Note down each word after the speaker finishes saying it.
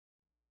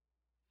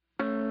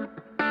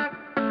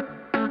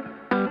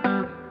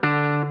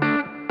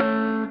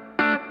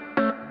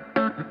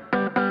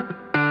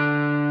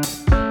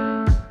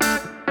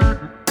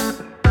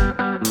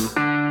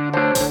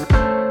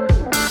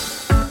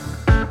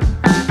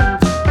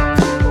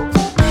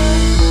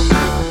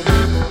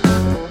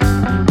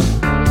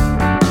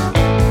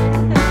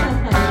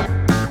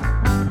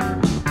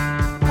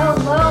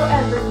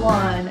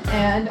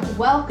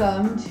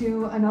welcome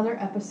to another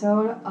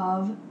episode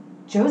of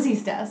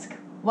Josie's Desk.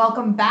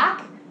 Welcome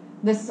back.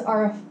 This is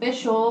our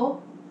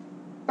official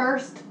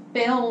first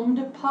filmed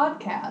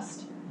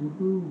podcast.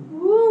 Woohoo.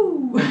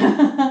 Woo!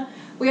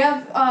 we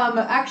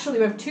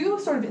have two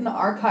sort of in the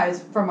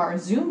archives from our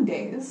Zoom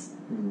days.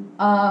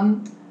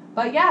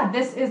 But yeah,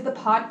 this is the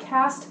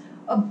podcast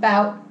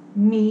about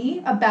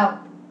me,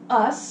 about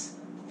us,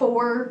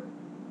 for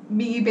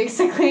me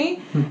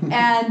basically.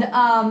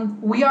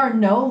 And we are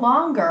no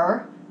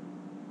longer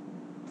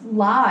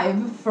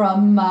live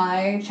from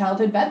my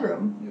childhood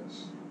bedroom.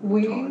 Yes.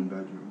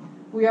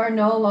 We are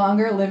no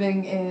longer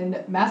living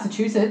in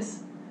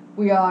Massachusetts.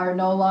 We are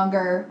no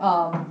longer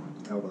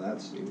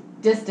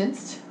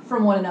distanced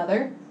from one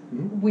another.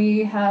 Mm-hmm.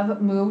 We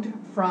have moved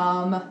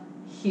from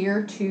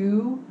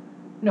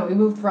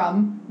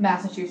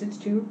Massachusetts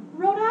to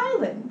Rhode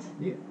Island.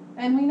 Yeah.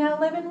 And we now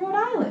live in Rhode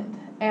Island.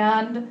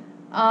 And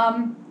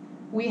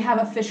we have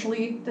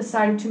officially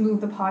decided to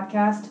move the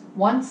podcast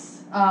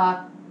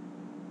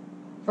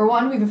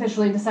we've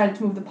officially decided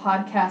to move the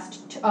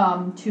podcast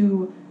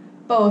to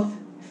both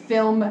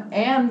film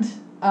and,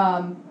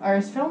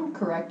 is film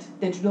correct?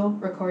 Digital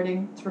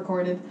recording? It's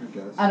recorded. I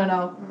guess. I don't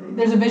know.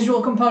 There's a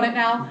visual component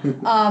now.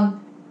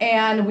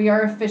 And we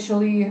are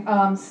officially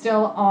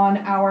still on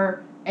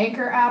our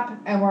Anchor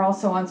app, and we're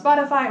also on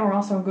Spotify, and we're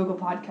also on Google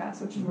Podcasts,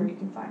 which is where you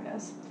can find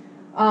us.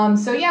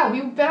 So yeah,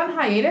 we've been on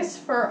hiatus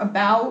for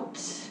about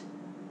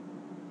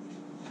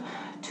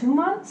 2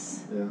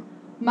 months. Yeah.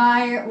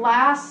 My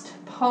last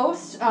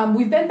post,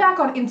 we've been back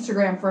on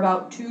Instagram for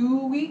about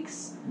 2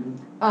 weeks.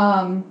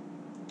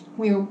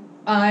 Mm-hmm.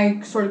 I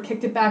sort of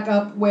kicked it back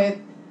up with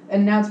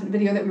an announcement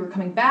video that we were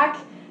coming back,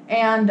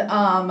 and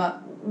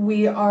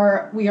we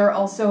are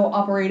also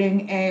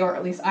operating or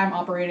at least I'm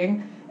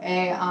operating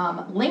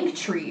a link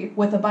tree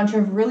with a bunch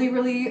of really,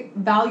 really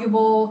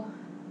valuable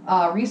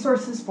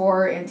resources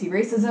for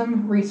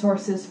anti-racism,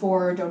 resources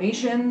for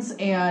donations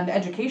and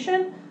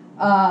education.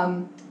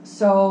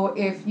 So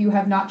if you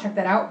have not checked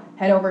that out,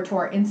 head over to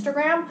our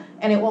Instagram,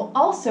 and it will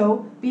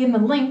also be in the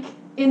link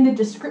in the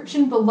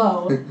description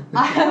below.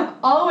 I have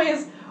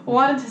always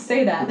wanted to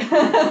say that.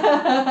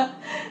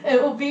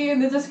 It will be in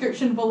the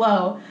description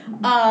below.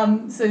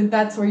 So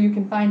that's where you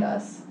can find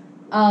us.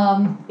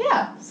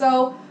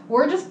 So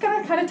we're just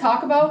going to kind of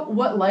talk about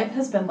what life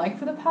has been like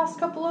for the past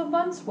couple of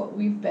months, what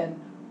we've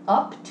been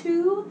up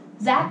to.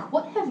 Zach,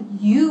 what have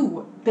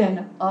you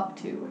been up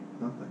to?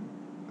 Nothing.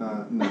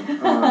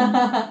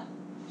 No.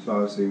 So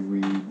obviously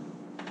we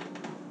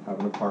have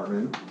an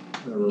apartment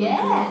that we're renting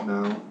out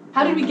now.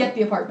 How did we get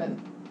the apartment?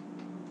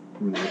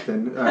 From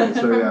Nathan. Alright,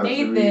 so yeah.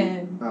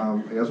 Nathan.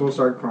 I guess we'll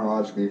start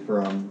chronologically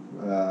from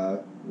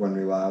when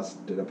we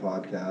last did a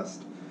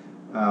podcast.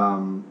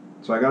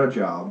 So I got a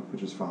job,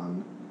 which is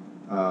fun.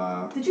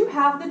 Did you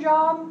have the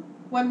job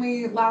when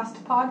we last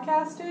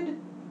podcasted?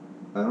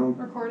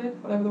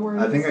 Recorded? Whatever the word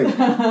is. I think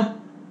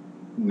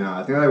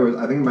I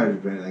think it might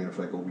have been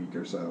for like a week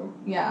or so.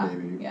 Yeah.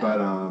 Maybe. Yeah.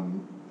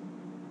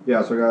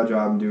 But so I got a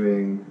job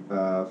doing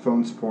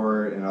phone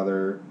support and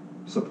other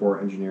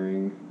support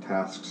engineering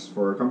tasks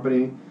for a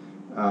company.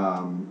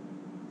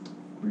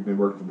 We've been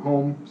working from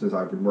home since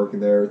I've been working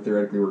there.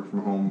 Theoretically working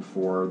from home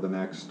for the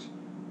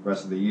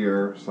rest of the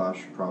year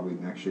 / probably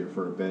next year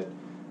for a bit.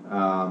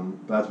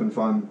 But that's been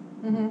fun.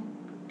 Mm-hmm.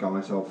 Got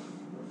myself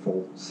a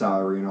full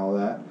salary and all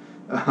that.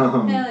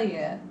 Hell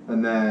yeah.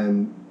 And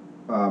then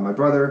my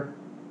brother,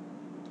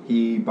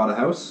 he bought a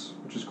house,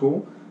 which is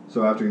cool.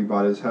 So after he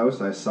bought his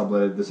house, I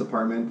subletted this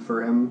apartment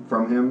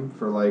from him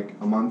for like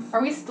a month. Are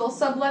we still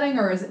subletting,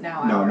 or is it now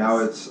ours? No, now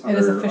it's under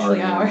it is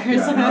officially our name.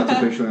 ours. Yeah, now it's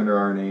officially under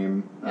our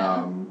name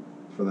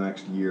for the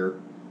next year.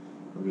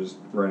 I'm just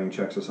writing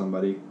checks to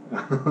somebody.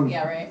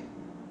 Yeah, right.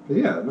 But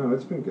yeah, no,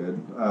 it's been good.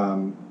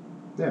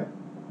 Yeah.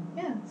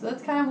 Yeah, so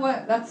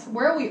that's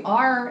where we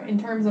are in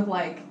terms of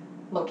like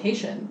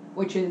location,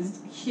 which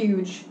is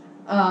huge.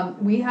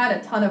 We had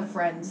a ton of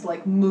friends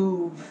like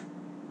move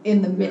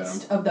in the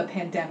midst of the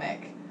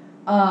pandemic.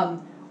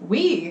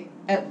 We,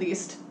 at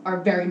least, are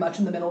very much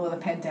in the middle of the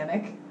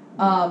pandemic.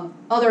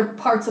 Other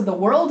parts of the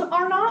world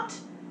are not.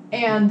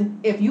 And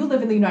if you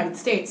live in the United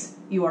States,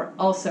 you are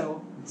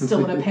also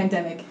still in a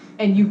pandemic,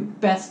 and you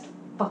best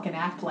fucking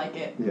act like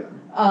it. Yeah.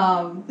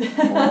 All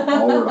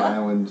Rhode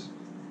Island,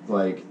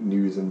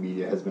 news and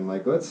media has been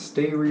like, let's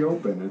stay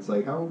reopen. It's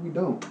like, how we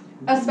don't?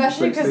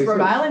 Especially because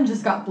Rhode Island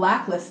just got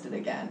blacklisted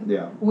again.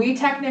 Yeah. We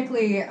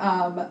technically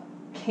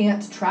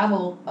can't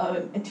travel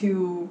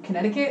to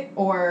Connecticut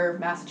or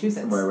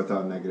Massachusetts. Right,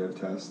 without negative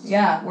tests.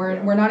 Yeah,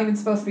 we're not even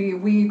supposed to be.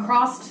 We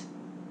crossed,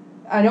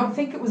 I don't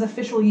think it was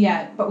official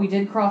yet, but we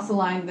did cross the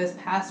line this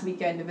past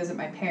weekend to visit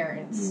my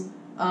parents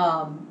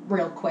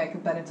real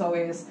quick, but it's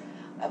always...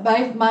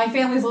 My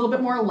family's a little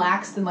bit more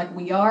lax than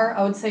we are.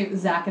 I would say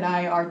Zach and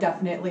I are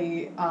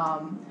definitely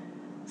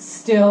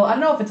still, I don't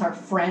know if it's our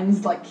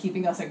friends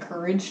keeping us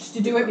encouraged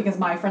to do it, because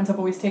my friends have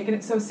always taken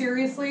it so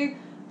seriously.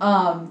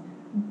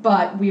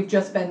 But we've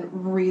just been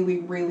really,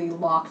 really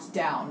locked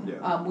down.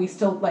 Yeah. We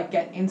still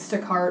get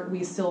Instacart.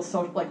 We still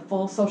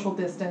full social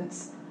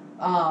distance.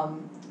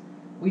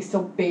 We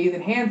still bathe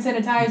in hand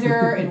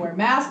sanitizer and wear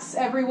masks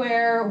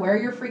everywhere. Wear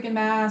your freaking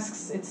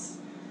masks.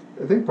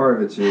 I think part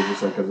of it too is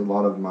just like because a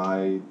lot of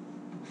my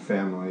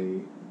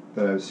family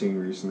that I've seen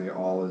recently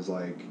all is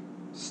like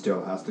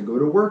still has to go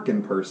to work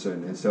in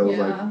person, and so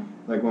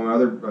like when my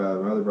other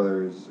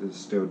brother is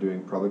still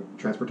doing public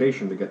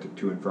transportation to get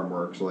to and from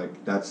work, so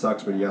like that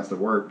sucks, but he has to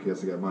work, he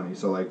has to get money,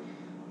 so like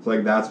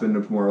that's been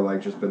more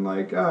like just been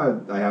like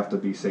I have to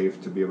be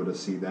safe to be able to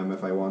see them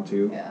if I want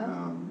to.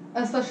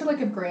 Especially like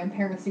if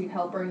grandparents need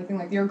help or anything,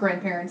 like your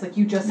grandparents, like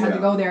you just had to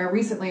go there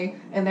recently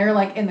and they're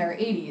like in their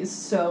 80s,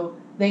 so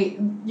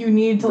you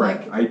need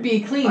to be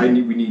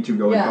clean. We need to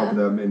go and help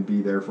them and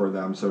be there for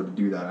them, so to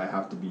do that I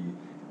have to be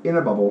in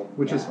a bubble,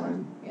 which is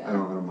fine. I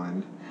don't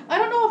mind. I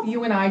don't know if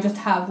you and I just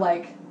have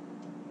like,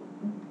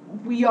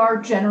 we are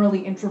generally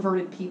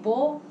introverted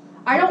people.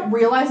 I don't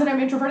realize that I'm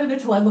introverted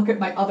until I look at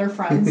my other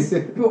friends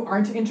who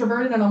aren't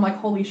introverted, and I'm like,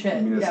 holy shit.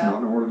 I mean, it's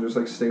not normal to just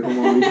like stay home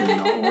all week and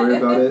not worry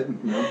about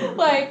it. No.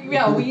 Like,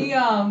 we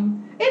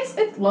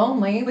it's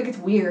lonely, like it's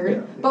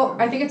weird,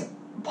 but I think it's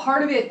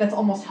part of it that's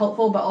almost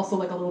helpful, but also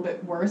like a little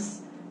bit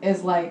worse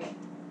is like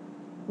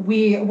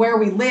where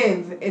we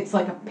live, it's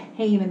like a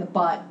pain in the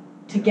butt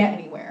to get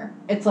anywhere.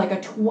 It's like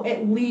at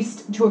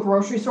least to a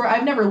grocery store.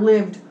 I've never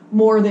lived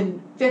more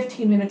than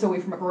 15 minutes away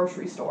from a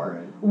grocery store.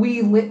 Right.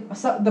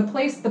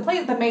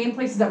 The main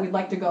places that we'd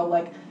like to go,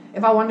 like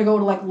if I wanted to go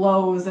to like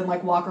Lowe's and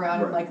like walk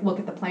around and like look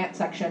at the plant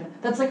section,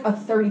 that's like a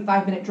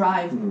 35-minute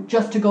drive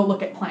just to go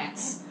look at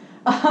plants.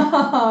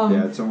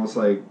 It's almost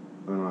like,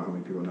 I don't know how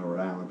many people know Rhode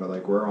Island, but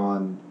like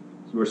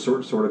we're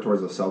sort of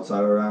towards the south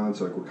side of Rhode Island,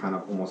 so like we're kind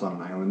of almost on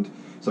an island.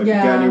 So like to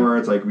get anywhere,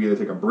 it's like we either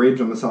take a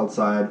bridge on the south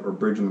side or a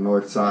bridge on the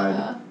north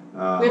side. We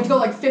have to go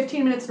like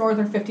 15 minutes north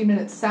or 15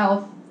 minutes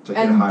south, like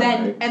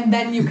and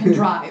then you can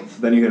drive.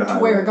 Then you hit a highway.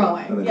 To where you're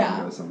going. And then you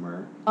can go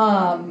somewhere.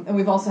 And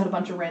we've also had a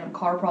bunch of random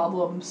car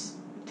problems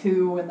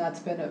too, and that's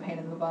been a pain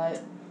in the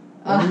butt.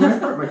 I mean,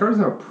 my car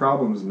doesn't have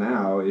problems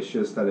now. It's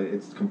just that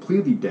it's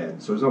completely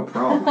dead, so there's no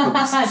problems.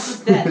 It's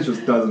just dead. It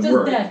just doesn't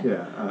work. Dead.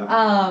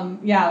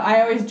 Yeah.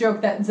 I always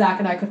joke that Zach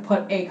and I could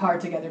put a car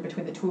together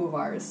between the two of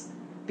ours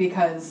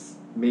because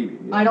maybe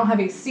I don't have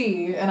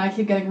AC and I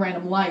keep getting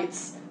random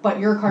lights, but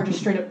your car just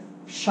straight up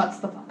shuts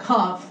the fuck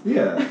off.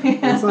 Yeah.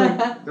 It's like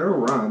it'll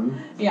run.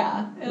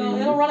 Yeah,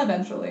 it'll run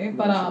eventually.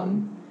 But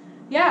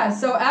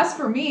so as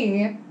for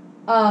me,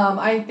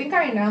 I think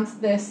I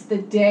announced this the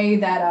day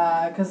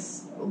that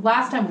because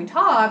last time we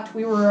talked,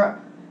 we were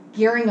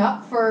gearing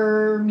up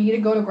for me to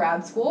go to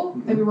grad school,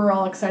 and we were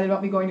all excited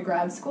about me going to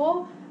grad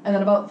school. And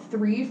then about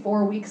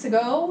 3-4 weeks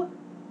ago,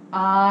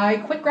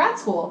 I quit grad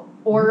school,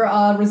 or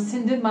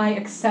rescinded my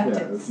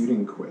acceptance. Yeah, you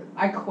didn't quit.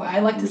 I quit. I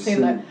like to say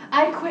that.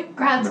 I quit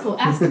grad school.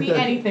 Ask me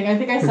anything. I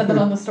think I said that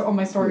on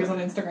my stories on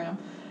Instagram.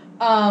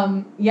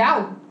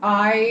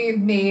 I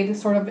made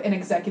sort of an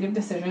executive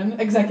decision.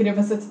 Executive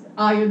as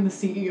I am the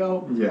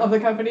CEO of the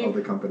company. Of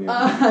the company.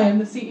 I am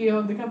the CEO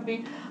of the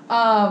company.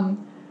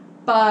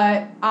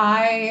 But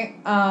I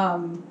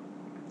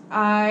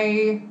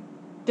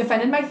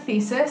defended my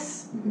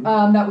thesis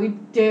that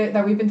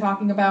we've been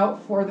talking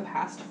about for the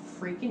past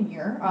freaking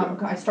year.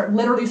 I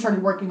literally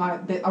started working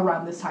on it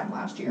around this time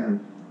last year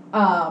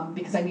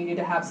because I needed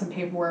to have some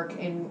paperwork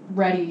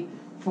ready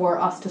for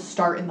us to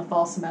start in the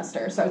fall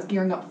semester. So I was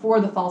gearing up for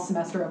the fall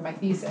semester of my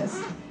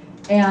thesis.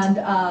 And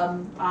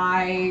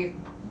I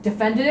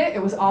defended it.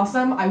 It was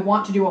awesome. I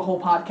want to do a whole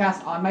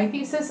podcast on my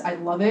thesis. I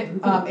love it.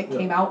 It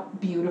came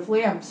out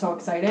beautifully. I'm so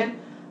excited.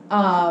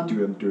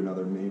 Do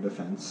another mini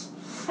defense.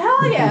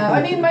 Hell yeah.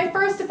 I mean, my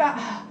first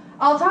defense...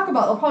 I'll probably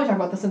talk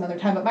about this another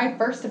time, but my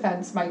first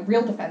defense, my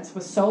real defense,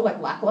 was so,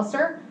 like,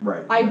 lackluster.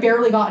 Right. I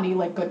barely got any,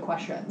 like, good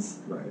questions.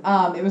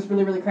 Right. It was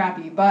really, really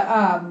crappy. But,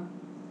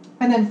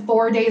 and then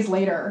 4 days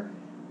later,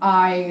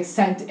 I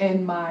sent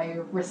in my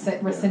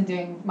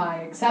rescinding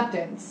my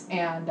acceptance,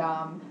 and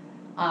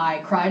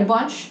I cried a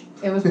bunch.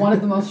 It was one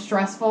of the most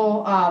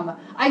stressful.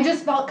 I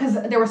just felt, because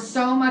there was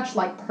so much,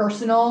 like,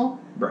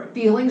 personal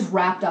feelings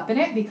wrapped up in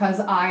it,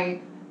 because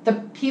the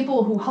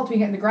people who helped me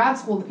get into grad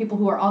school, the people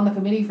who are on the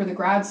committee for the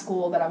grad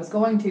school that I was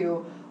going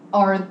to,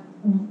 are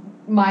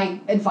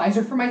my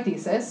advisor for my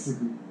thesis.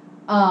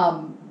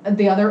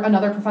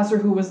 Another professor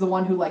who was the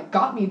one who like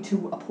got me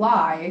to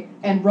apply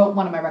and wrote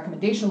one of my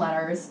recommendation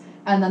letters,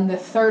 and then the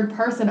third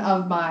person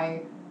of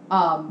my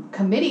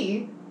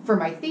committee for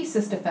my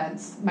thesis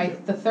defense,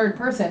 the third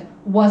person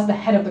was the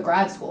head of the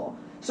grad school.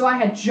 So I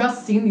had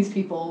just seen these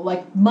people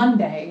like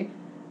Monday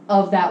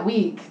of that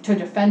week to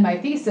defend my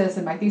thesis,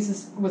 and my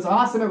thesis was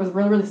awesome. It was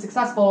really, really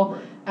successful.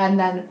 Right. And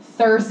then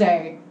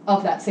Thursday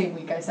of that same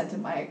week, I sent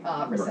in my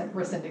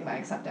rescinding my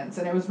acceptance,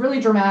 and it was really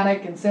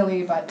dramatic and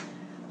silly, but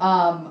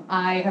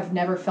I have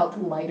never felt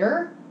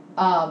lighter.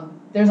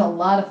 There's a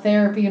lot of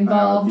therapy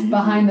involved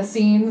behind the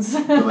scenes.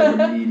 The like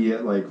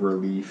immediate like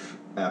relief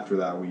after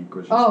that week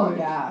was just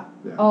yeah.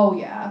 Oh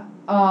yeah.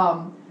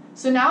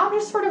 So now I'm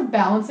just sort of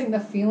balancing the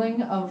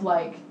feeling of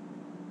like,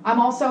 I'm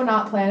also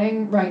not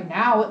planning right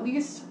now, at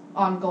least,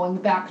 on going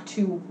back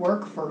to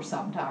work for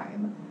some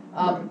time.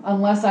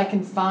 Unless I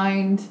can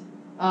find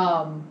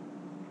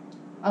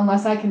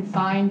unless I can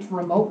find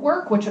remote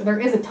work, which there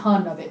is a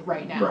ton of it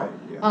right now. Right,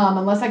 yeah.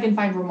 Unless I can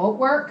find remote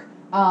work,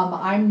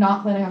 I'm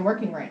not planning on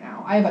working right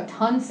now. I have a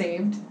ton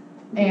saved,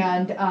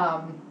 and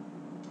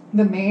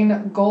the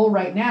main goal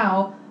right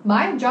now,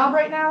 my job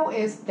right now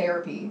is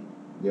therapy.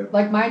 Yep.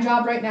 Like, my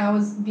job right now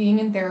is being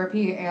in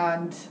therapy,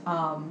 and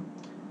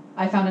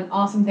I found an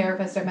awesome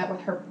therapist. I met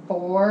with her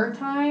 4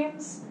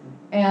 times,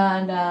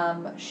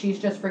 and she's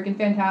just freaking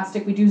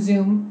fantastic. We do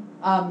Zoom.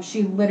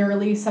 She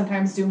literally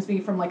sometimes Zooms me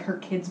from, like, her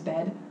kid's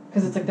bed,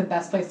 because it's, like, the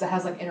best place that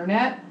has, like,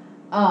 internet.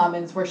 And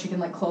it's where she can,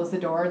 like, close the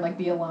door and, like,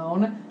 be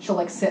alone. She'll,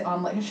 like, sit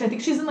on, like, I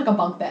think she's in, like, a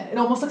bunk bed. It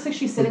almost looks like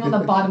she's sitting on the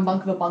bottom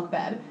bunk of a bunk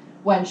bed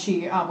when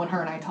when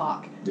her and I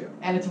talk. Yeah.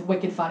 And it's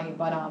wicked funny,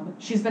 but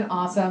she's been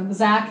awesome.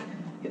 Zach,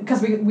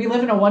 because we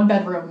live in a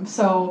 1-bedroom,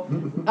 so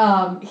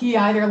he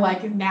either,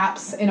 like,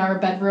 naps in our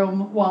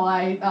bedroom while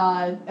I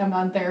am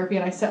on therapy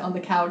and I sit on the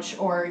couch,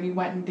 or he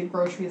went and did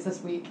groceries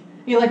this week.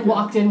 He, like,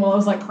 walked in while I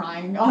was, like,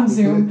 crying on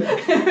Zoom.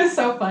 It was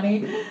so funny.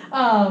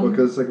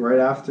 Because, like, right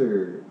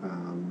after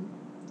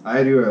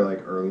I do a,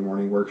 like, early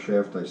morning work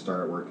shift. I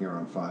start working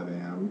around 5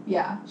 a.m.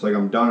 Yeah. So, like,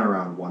 I'm done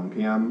around 1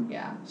 p.m.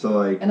 Yeah. So,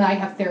 like... And I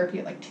have therapy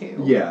at, like,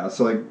 2. Yeah,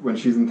 so, like, when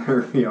she's in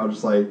therapy, I'll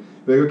just, like,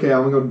 be like, okay,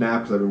 I'm gonna go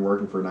nap because I've been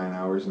working for 9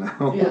 hours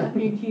now. Yeah,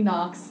 he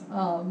knocks.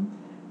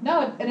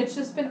 No, and it's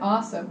just been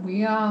awesome.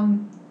 We,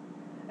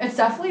 it's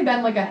definitely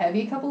been, like, a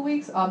heavy couple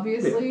weeks,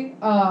 obviously.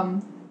 Yeah.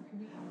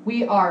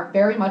 We are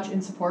very much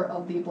in support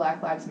of the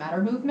Black Lives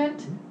Matter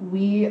movement.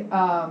 We,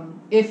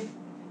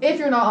 if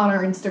you're not on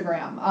our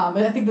Instagram,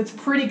 and I think that's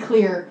pretty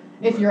clear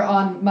if you're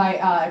on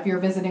if you're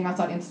visiting us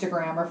on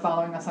Instagram or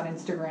following us on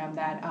Instagram,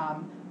 that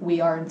we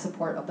are in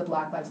support of the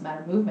Black Lives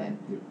Matter movement.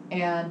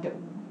 Yeah. And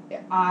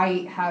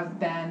I have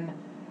been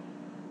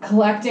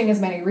collecting as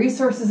many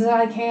resources as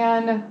I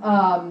can,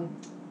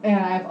 and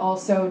I've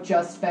also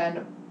just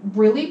been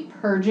really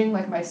purging,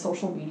 like, my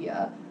social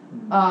media.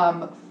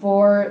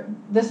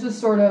 This was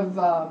sort of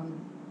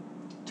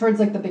towards,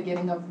 like, the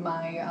beginning of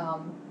my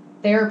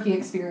therapy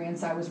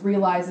experience. I was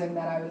realizing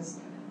that I was,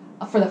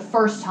 for the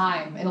first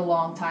time in a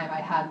long time,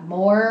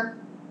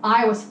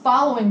 I was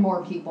following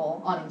more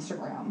people on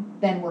Instagram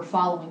than were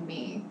following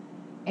me.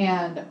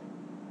 And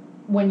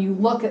when you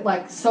look at,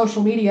 like,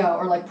 social media,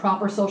 or, like,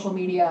 proper social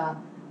media,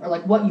 or,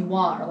 like, what you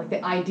want, or, like,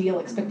 the ideal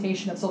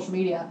expectation of social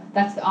media,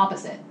 that's the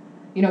opposite.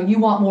 You know, you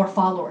want more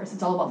followers.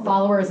 It's all about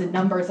followers and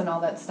numbers and all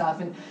that stuff.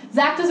 And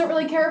Zach doesn't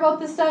really care about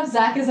this stuff.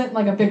 Zach isn't,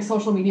 like, a big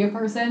social media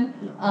person.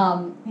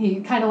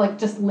 He kind of, like,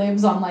 just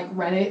lives on, like,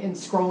 Reddit and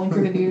scrolling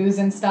through the news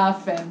and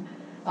stuff. And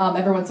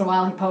every once in a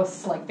while he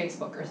posts, like,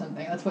 Facebook or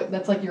something.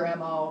 That's like your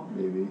MO.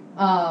 Maybe.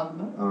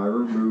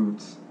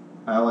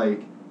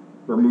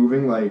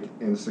 Removing, like,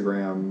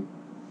 Instagram,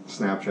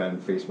 Snapchat,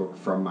 and Facebook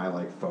from my,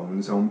 like,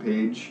 phone's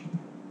homepage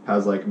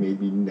has, like,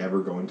 made me never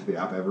go into the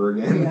app ever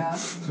again. Yeah.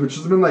 Which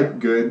has been, like,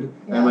 good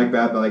and, like,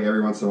 bad, but, like,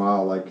 every once in a while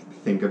I'll, like,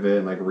 think of it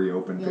and, like,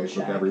 reopen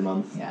Facebook every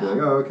month. Yeah. Be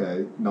like, oh,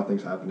 okay,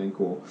 nothing's happening,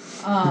 cool.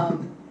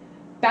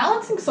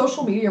 Balancing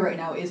social media right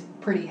now is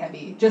pretty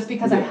heavy, just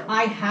because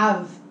I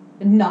have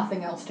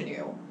nothing else to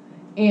do.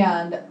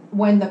 And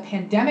when the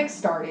pandemic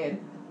started,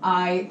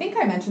 I think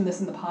I mentioned this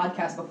in the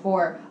podcast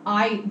before,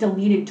 I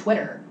deleted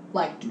Twitter,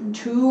 like,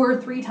 2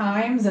 or 3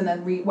 times, and then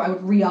I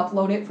would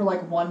re-upload it for,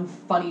 like, one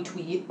funny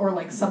tweet, or,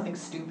 like, something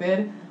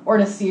stupid, or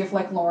to see if,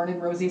 like, Lauren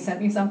and Rosie sent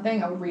me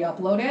something, I would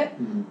re-upload it.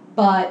 Mm-hmm.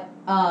 But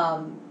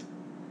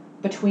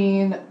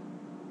between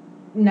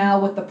now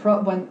with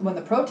when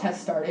the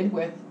protest started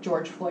with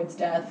George Floyd's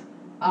death,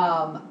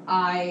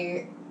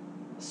 I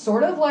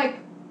sort of, like,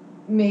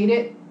 made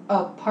it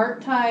a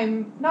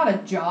part-time, not a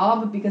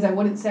job, because I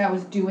wouldn't say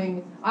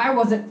I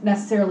wasn't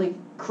necessarily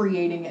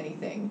creating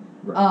anything.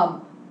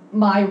 Right.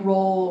 My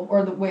role,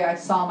 or the way I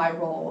saw my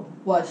role,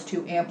 was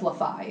to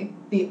amplify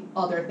the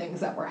other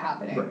things that were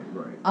happening.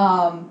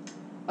 Right.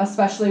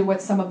 Especially with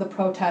some of the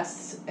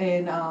protests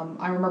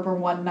I remember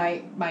one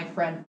night my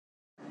friend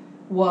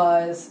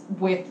was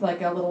with,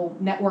 like, a little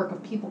network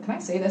of people, can I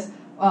say this?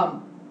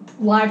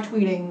 Live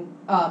tweeting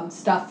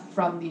stuff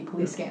from the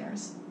police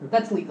scanners.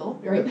 That's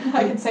legal, right?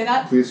 I can say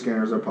that? Police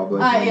scanners are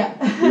public. Yeah.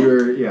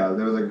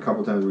 There was, like, a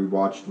couple times we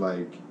watched,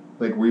 like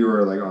we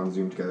were, like, on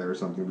Zoom together or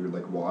something, we would,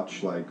 like,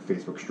 watch, like,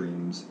 Facebook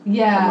streams.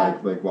 Yeah.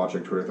 And, like watch,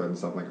 like, Twitter threads and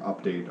stuff, like,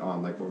 update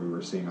on, like, what we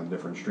were seeing on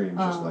different streams,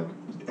 just, like,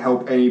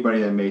 help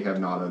anybody that may have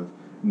not have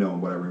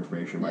known whatever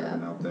information might have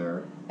been out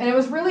there. And it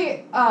was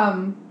really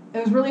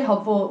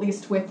helpful, at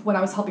least with when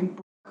I was helping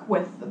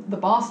with the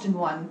Boston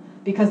one,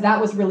 because that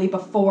was really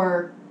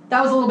before,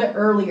 that was a little bit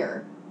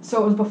earlier.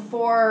 So it was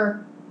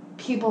before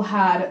people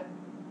had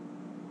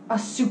a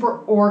super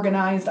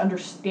organized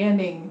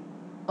understanding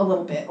a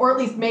little bit, or at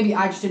least maybe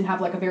I just didn't have,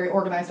 like, a very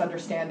organized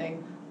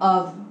understanding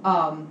of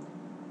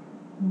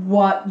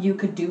what you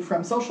could do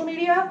from social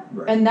media.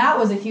 Right. And that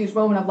was a huge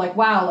moment of, like,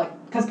 wow,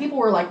 like, because people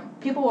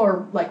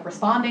were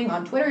responding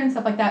on Twitter and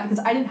stuff like that, because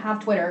I didn't have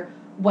Twitter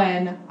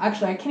when,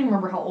 actually, I can't even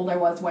remember how old I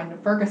was when the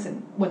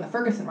Ferguson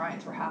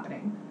riots were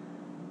happening.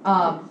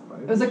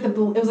 It was like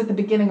the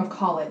beginning of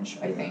college,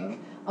 I think.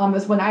 It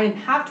was when I didn't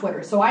have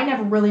Twitter, so I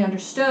never really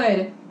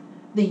understood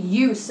the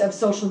use of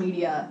social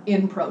media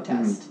in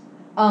protest,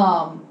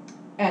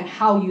 and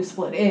how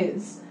useful it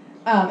is,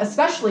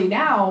 especially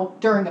now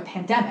during a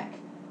pandemic.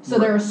 So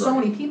there are so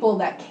many people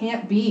that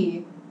can't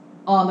be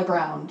on the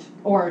ground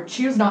or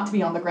choose not to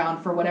be on the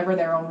ground for whatever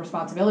their own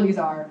responsibilities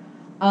are.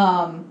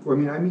 Well,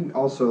 I mean,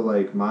 also,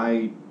 like,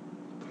 my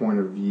point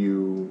of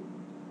view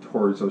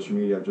towards social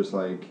media, just,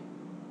 like,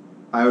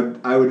 I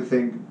would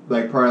think,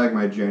 like, probably, like,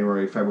 my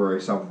January,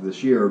 February self of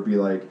this year would be,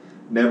 like,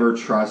 never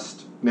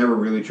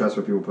really trust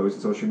what people post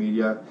on social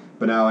media,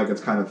 but now, like,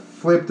 it's kind of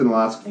flipped in the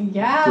last 4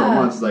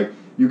 months. It's like,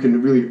 you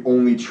can really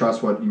only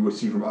trust what you would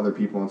see from other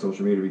people on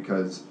social media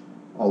because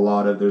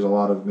there's a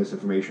lot of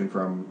misinformation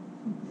from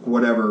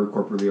whatever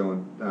corporately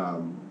owned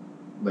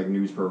like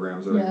news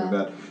programs or anything like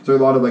that. So a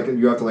lot of, like,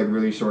 you have to, like,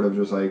 really sort of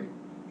just, like,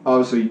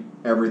 obviously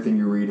everything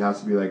you read has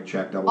to be, like,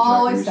 double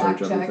check,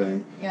 research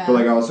everything. Yeah. But,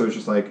 like, also it's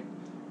just, like,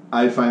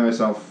 I find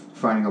myself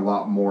finding a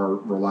lot more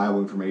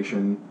reliable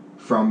information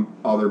from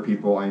other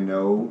people I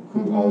know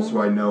who also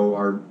I know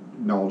are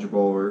knowledgeable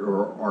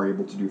or are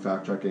able to do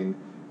fact checking,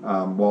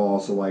 while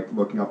also, like,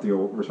 looking up the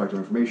respective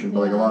information.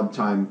 But like, a lot of the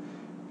time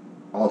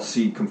I'll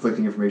see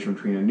conflicting information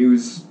between a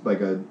news,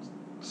 like a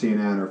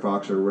CNN or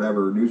Fox or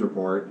whatever news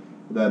report,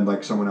 then,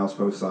 like, someone else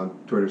posts on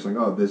Twitter saying,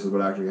 oh, this is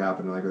what actually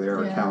happened, like,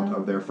 their account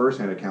of their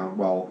first-hand account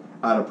while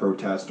at a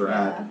protest or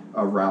at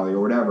a rally or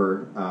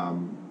whatever.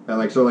 And,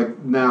 like, so, like,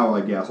 now,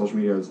 like, social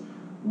media is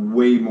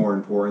way more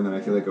important than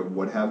I feel like it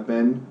would have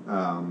been.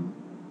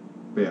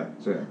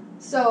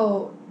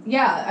 So,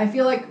 I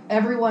feel like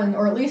everyone,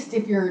 or at least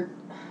if you're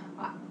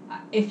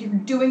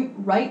doing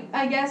right,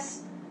 I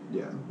guess.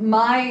 Yeah.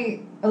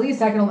 At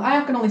least I can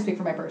only speak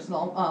for my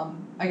personal,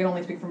 I can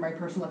only speak from my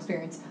personal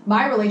experience.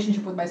 My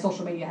relationship with my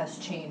social media has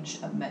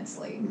changed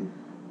immensely.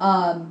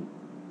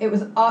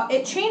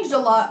 It changed a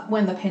lot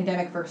when the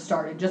pandemic first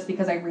started, just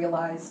because I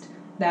realized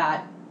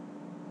that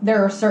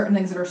there are certain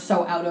things that are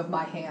so out of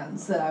my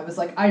hands that I was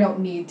like, I don't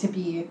need to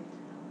be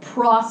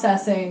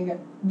processing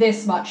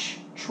this much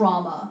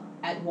trauma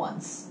at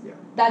once. Yeah.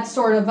 That's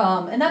sort of,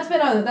 and that's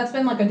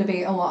been like a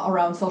debate a lot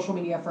around social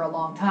media for a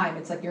long time.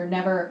 It's like you've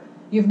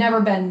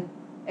never been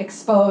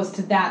exposed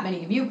to that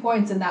many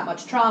viewpoints and that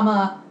much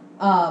trauma,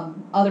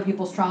 other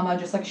people's trauma,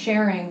 just like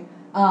sharing.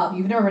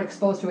 You've never been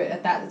exposed to it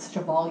at such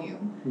a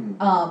volume.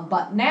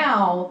 But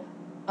now,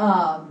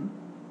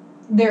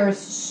 there's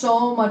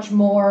so much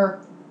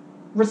more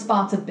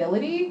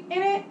responsibility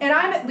in it, and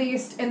I'm at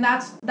least, and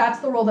that's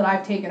the role that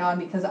I've taken on,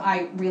 because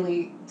I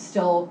really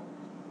still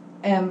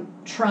am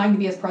trying to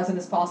be as present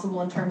as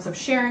possible in terms of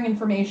sharing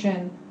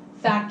information,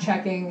 fact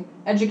checking,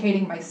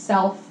 educating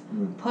myself,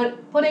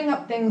 putting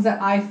up things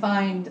that I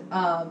find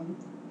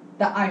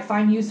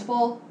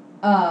useful,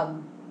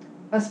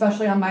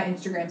 especially on my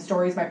Instagram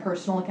stories, my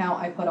personal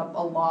account. I put up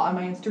a lot on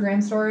my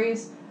Instagram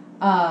stories,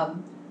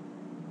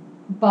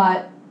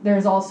 but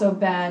there's also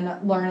been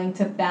learning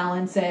to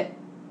balance it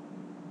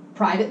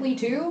privately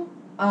too,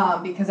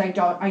 because I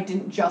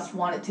didn't just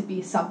want it to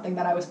be something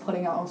that I was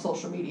putting out on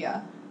social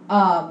media,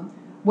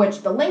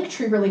 which the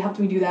Linktree really helped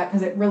me do that,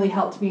 because it really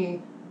helped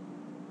me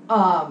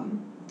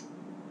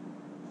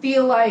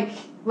feel like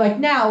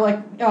now,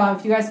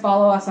 if you guys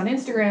follow us on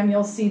Instagram,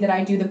 you'll see that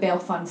I do the Bail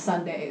Fund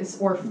Sundays,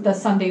 or the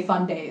Sunday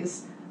Fun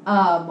Days,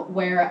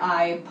 where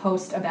I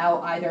post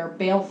about either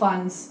bail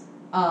funds,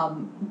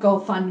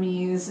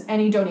 GoFundMes,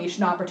 any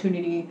donation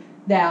opportunity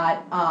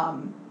that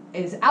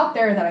is out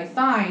there that I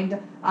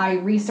find. I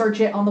research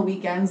it on the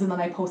weekends and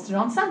then I post it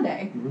on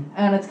Sunday.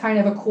 And it's kind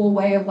of a cool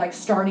way of, like,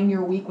 starting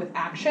your week with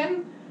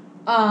action.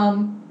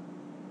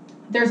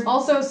 There's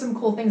also some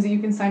cool things that you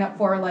can sign up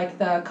for, like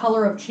the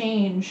Color of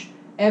Change.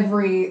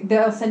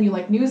 They'll send you,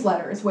 like,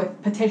 newsletters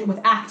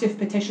with active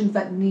petitions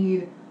that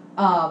need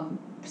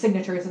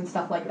signatures and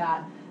stuff like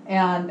that.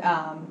 And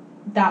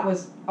that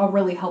was a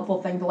really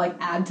helpful thing to, like,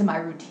 add to my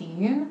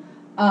routine,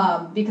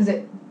 because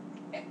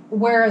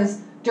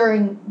whereas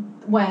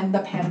when the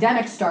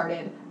pandemic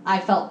started, I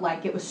felt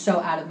like it was so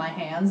out of my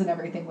hands and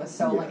everything was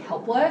so like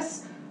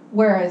helpless,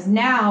 whereas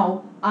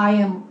now I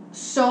am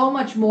so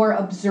much more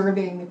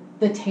observing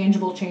the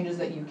tangible changes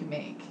that you can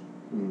make.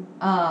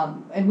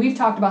 And we've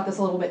talked about this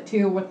a little bit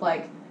too, with,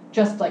 like,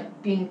 just,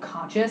 like, being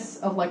conscious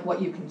of, like,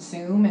 what you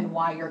consume and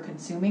why you're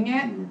consuming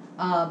it.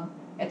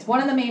 It's one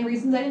of the main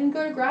reasons I didn't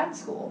go to grad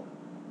school.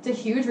 It's a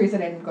huge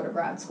reason I didn't go to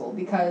grad school,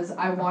 because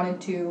I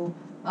wanted to,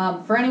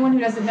 for anyone who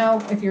doesn't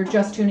know, if you're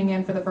just tuning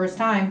in for the first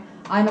time,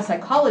 I'm a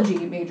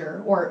psychology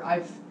major, or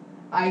I'm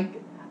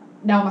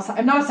not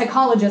a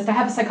psychologist, I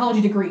have a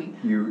psychology degree.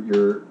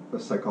 You're a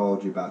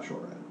psychology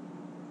bachelorette.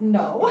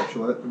 No.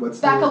 Bachelorette? What's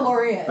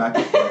Baccalaureate.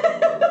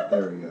 Baccalaureate.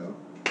 There we go.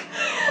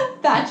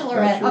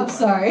 Bachelorette. I'm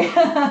sorry.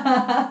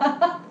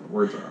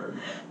 Words are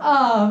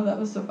hard. That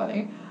was so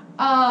funny.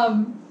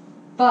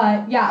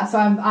 But yeah, so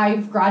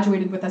I've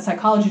graduated with a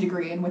psychology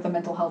degree and with a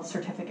mental health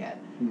certificate,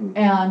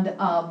 and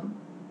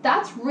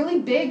that's really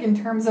big in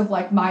terms of,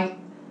 like,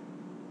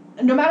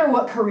 no matter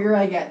what career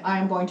I get, I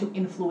am going to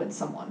influence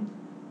someone,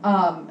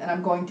 and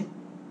I'm going to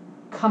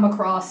come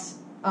across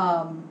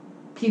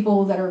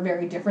people that are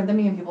very different than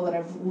me and people that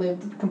have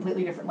lived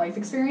completely different life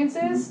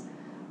experiences.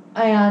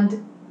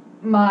 And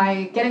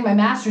getting my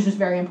master's is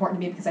very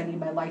important to me because I need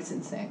my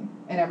licensing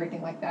and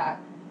everything like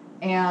that.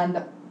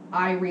 And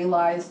I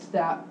realized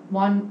that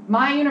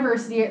my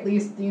university, at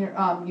least,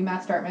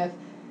 UMass Dartmouth,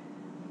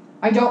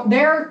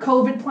 their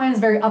COVID plan is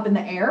very up in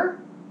the air.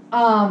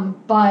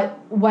 But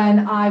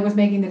when I was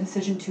making the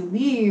decision to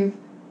leave,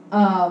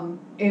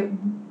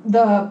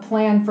 the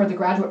plan for the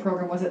graduate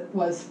program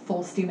was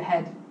full steam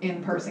ahead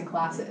in-person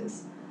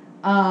classes.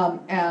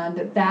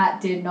 And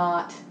that did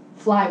not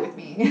fly with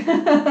me.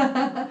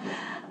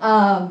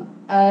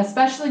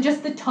 Especially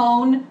just the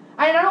tone.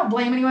 I don't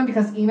blame anyone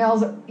because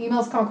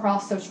emails come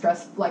across so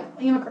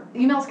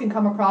emails can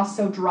come across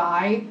so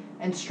dry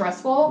and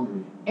stressful.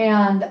 Mm-hmm.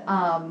 And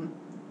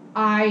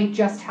I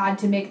just had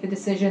to make the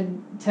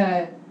decision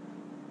to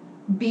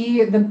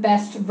be the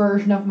best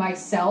version of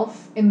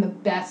myself in the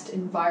best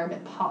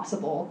environment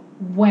possible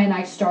when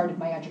I started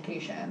my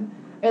education.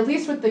 At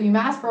least with the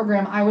UMass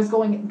program, I was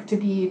going to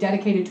be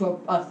dedicated to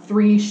a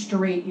 3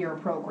 straight year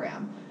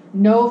program.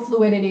 No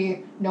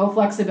fluidity, no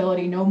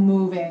flexibility, no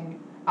moving.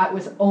 It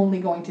was only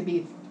going to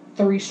be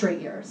 3 straight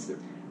years.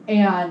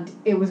 And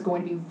it was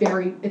going to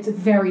be it's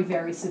very,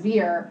 very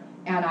severe.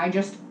 And I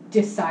just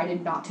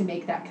decided not to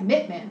make that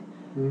commitment.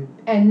 Mm.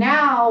 And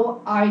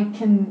now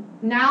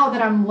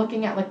that I'm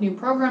looking at new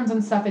programs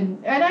and stuff,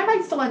 and I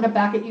might still end up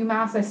back at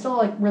UMass, I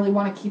still really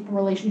want to keep a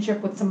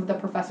relationship with some of the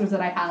professors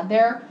that I had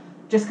there,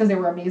 just because they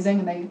were amazing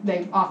and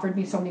they offered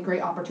me so many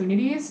great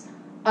opportunities.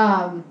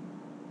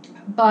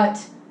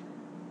 But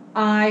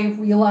I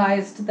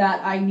realized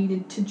that I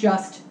needed to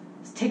just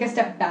take a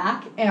step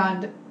back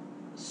and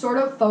sort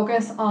of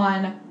focus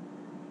on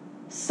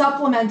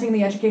supplementing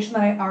the education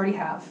that I already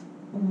have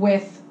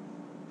with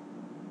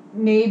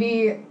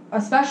maybe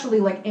especially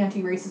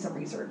anti-racism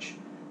research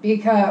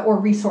or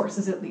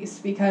resources at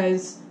least,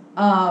 because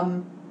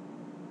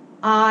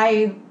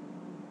I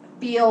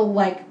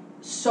feel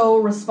so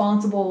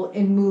responsible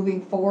in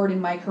moving forward in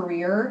my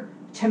career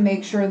to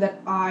make sure that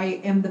I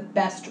am the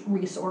best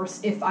resource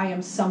if I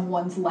am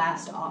someone's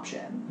last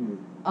option.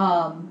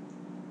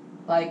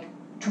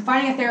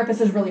 Finding a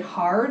therapist is really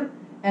hard,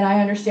 and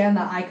I understand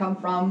that I come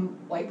from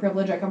white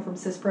privilege, I come from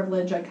cis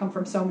privilege, I come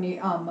from so many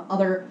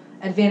other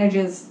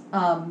advantages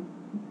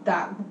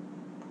that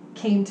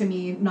came to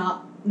me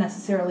not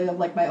necessarily of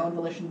my own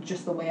volition,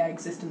 just the way I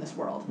exist in this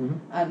world.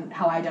 Mm-hmm. And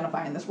how I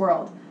identify in this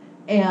world.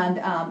 And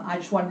I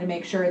just wanted to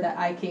make sure that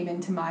I came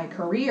into my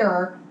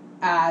career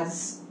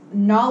as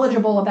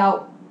knowledgeable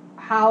about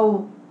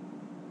how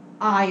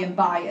I am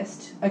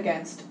biased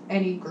against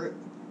any group.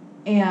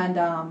 And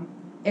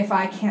if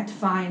I can't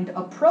find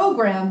a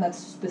program that's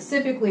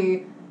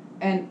specifically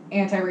an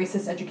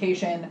anti-racist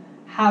education,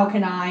 how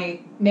can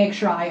I make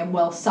sure I am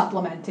well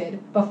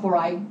supplemented before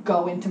I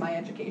go into my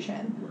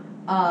education?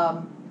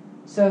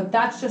 So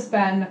that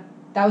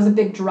was a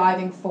big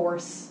driving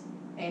force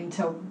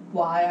into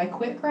why I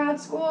quit grad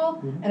school.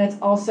 Mm-hmm. And it's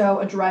also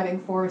a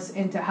driving force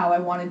into how I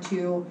wanted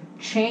to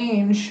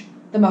change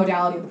the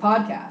modality of the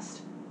podcast.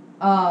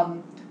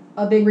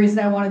 A big reason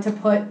I wanted to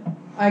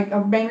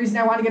a main reason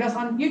I wanted to get us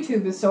on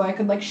YouTube is so I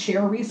could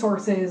share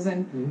resources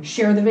and mm-hmm.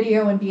 share the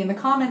video and be in the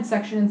comments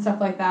section and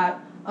stuff like that.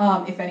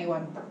 If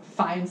anyone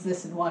finds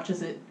this and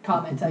watches it,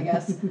 comment, I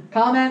guess.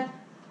 Comment,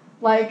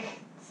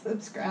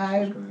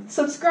 subscribe.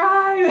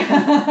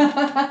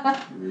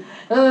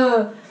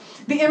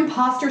 The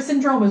imposter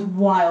syndrome is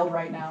wild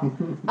right now.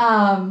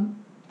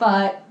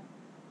 But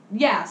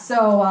yeah,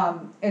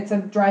 so it's a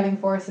driving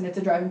force, and it's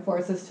a driving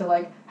force as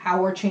to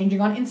how we're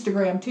changing on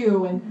Instagram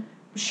too, and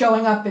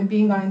showing up and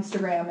being on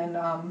Instagram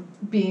and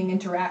being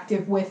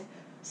interactive with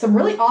some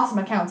really awesome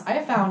accounts. I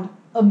have found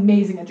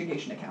amazing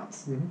education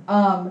accounts.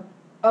 Mm-hmm.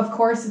 Of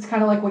course, it's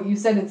kind of like what you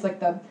said. It's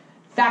the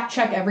fact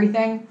check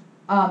everything.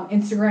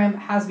 Instagram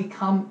has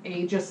become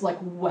a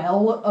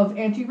well of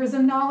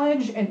anti-racism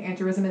knowledge and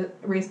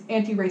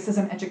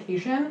anti-racism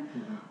education.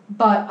 Mm-hmm.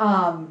 But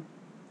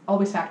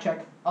always fact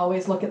check.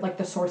 Always look at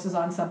the sources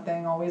on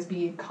something. Always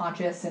be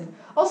conscious, and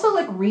also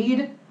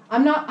read.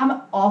 I'm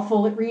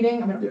awful at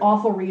reading. I'm an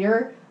awful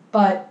reader.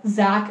 But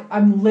Zach,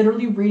 I'm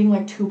literally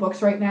reading 2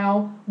 books right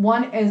now.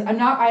 One is I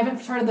haven't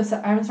started the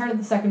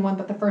second one,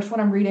 but the first one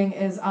I'm reading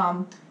is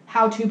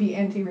How to Be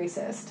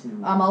Anti-Racist.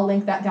 Mm-hmm. I'll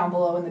link that down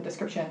below in the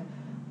description.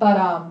 But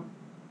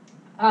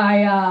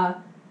I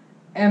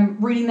am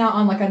reading that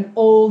on an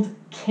old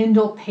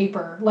Kindle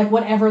paper,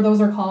 whatever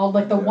those are called,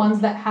 the ones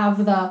that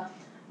have the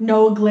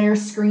no glare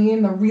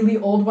screen, the really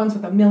old ones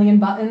with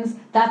 1,000,000 buttons.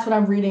 That's what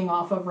I'm reading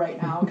off of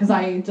right now because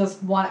I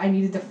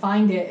needed to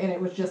find it, and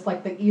it was just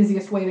the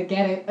easiest way to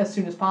get it as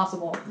soon as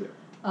possible.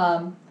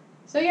 Yeah.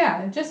 So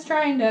yeah, just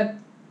trying to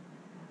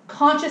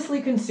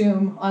consciously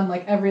consume on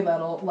every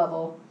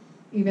level,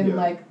 even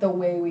the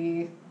way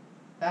we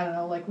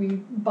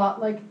bought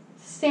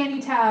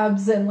Sandy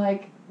tabs and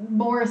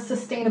more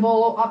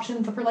sustainable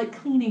options for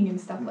cleaning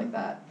and stuff like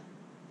that.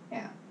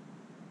 Yeah.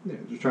 Yeah,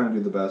 just trying to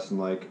do the best in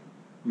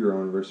your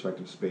own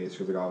respective space,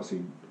 because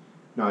obviously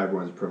not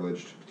everyone's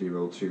privileged to be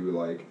able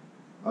to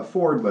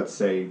afford, let's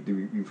say,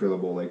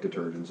 refillable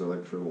detergents or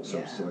refillable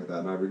soaps, stuff like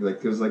that. And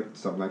because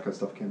some of that kind of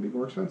stuff can be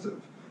more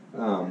expensive.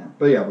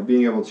 But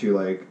being able to,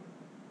 like,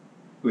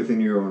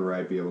 within your own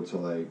right, be able to,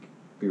 like,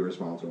 be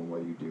responsible in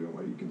what you do and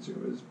what you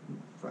consume is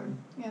fine.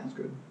 Yeah. It's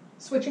good.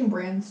 Switching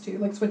brands, too.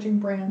 Like, switching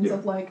brands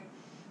of, like,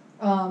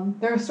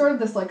 there's sort of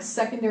this, like,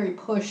 secondary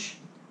push.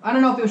 I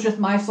don't know if it was just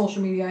my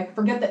social media. I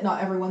forget that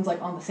not everyone's,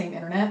 like, on the same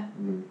internet.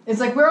 Mm-hmm. It's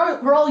like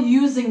we're all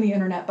using the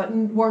internet, but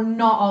we're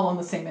not all on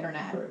the same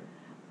internet.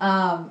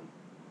 Right.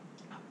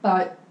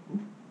 But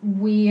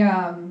we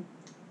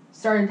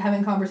started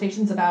having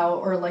conversations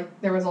about, or,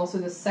 like, there was also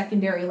this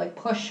secondary, like,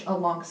 push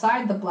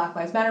alongside the Black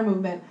Lives Matter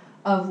movement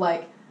of,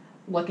 like,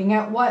 looking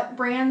at what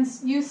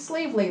brands use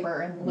slave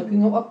labor and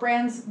looking at what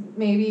brands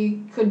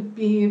maybe could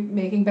be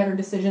making better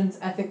decisions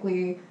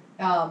ethically,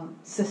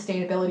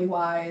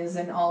 sustainability-wise,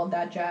 and all of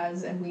that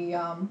jazz. And we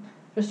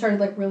just started,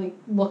 like, really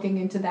looking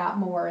into that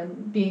more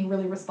and being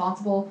really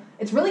responsible.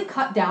 It's really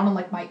cut down on,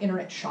 like, my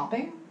internet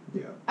shopping.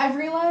 Yeah. I've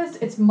realized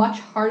it's much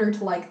harder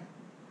to, like,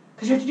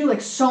 because you have to do,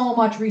 like, so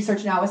much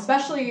research now,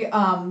 especially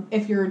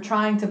if you're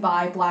trying to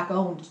buy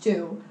Black-owned,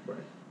 too.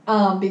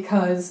 Right.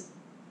 Because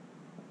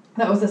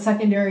that was a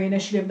secondary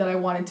initiative that I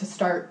wanted to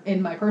start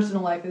in my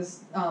personal life,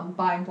 is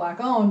buying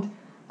Black-owned.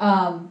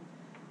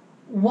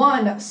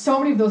 One, so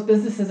many of those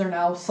businesses are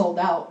now sold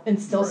out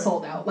and still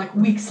sold out, like,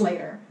 weeks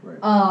later.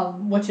 Right.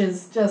 Which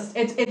is just,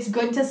 it's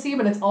good to see,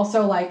 but it's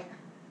also, like,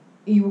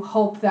 you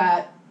hope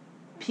that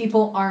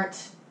people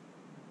aren't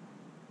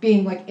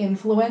being, like,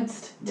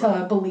 influenced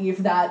to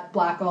believe that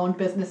Black-owned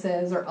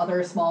businesses or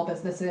other small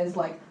businesses,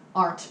 like,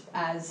 aren't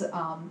as,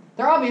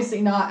 they're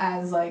obviously not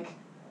as, like,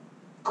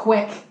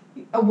 quick.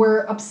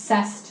 We're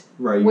obsessed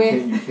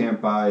with... You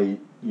can't buy...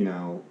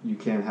 you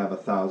can't have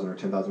 1,000 or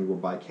 10,000 people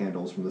buy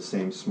candles from the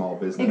same small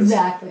business.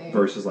 Exactly.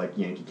 Versus, like,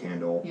 Yankee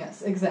Candle.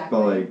 Yes, exactly.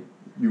 But, like,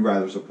 you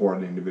rather support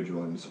an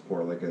individual than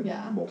support, like, a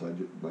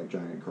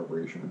giant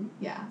corporation.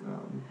 Yeah.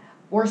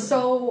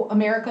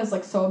 America's,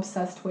 like, so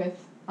obsessed with,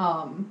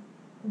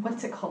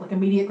 what's it called? Like,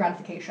 immediate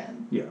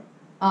gratification. Yeah.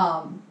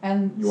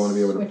 And you want to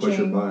be able to push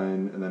a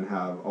button and then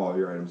have all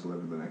your items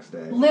delivered the next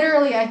day.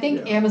 Literally, I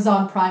think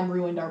Amazon Prime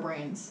ruined our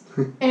brains.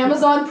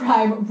 Amazon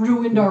Prime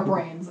ruined our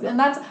brains.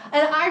 And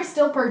I've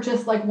still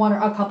purchased, like,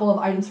 a couple of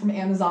items from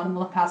Amazon in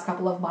the past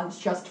couple of months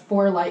just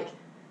for that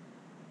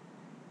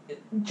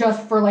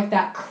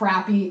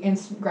crappy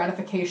instant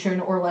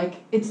gratification, or, like,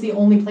 it's the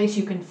only place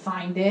you can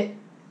find it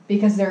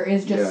because there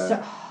is just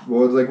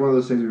well, it's like one of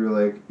those things where you're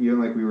like,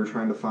 even like we were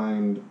trying to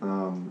find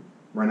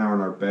right now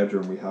in our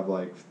bedroom we have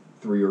like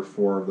 3 or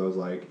 4 of those,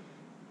 like,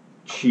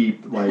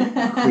 cheap, like,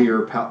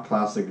 clear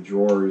plastic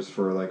drawers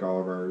for, like,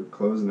 all of our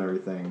clothes and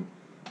everything.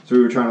 So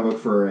we were trying to look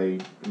for a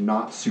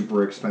not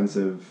super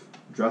expensive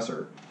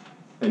dresser.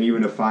 And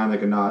even to find,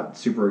 like, a not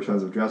super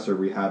expensive dresser,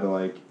 we had to,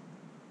 like,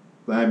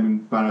 by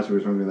now it was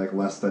going to be, like,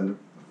 less than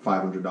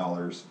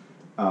 $500.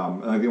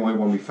 And, like, the only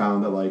one we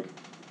found that, like,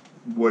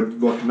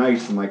 would look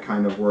nice and, like,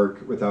 kind of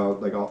work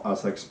without, like,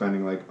 us, like,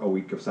 spending, like, a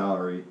week of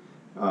salary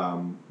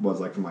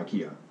was, like, from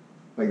IKEA.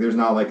 Like, there's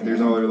not, like, there's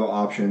no other little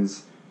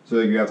options, so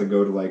like, you have to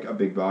go to, like, a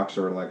big box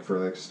store, like, for,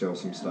 like, still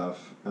some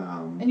stuff.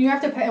 And you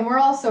have to pay, and we're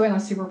also in a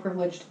super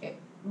privileged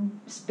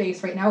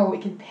space right now where we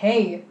can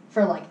pay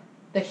for, like,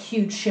 the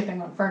huge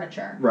shipping on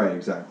furniture. Right,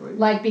 exactly.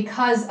 Like,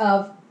 because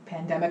of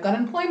pandemic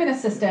unemployment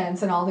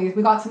assistance and all these,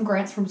 we got some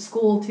grants from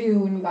school,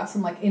 too, and we got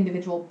some, like,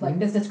 individual, like,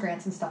 business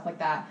grants and stuff like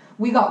that.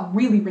 We got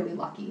really, really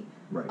lucky.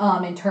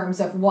 Right. In terms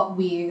of what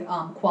we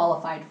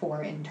qualified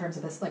for in terms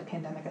of this, like,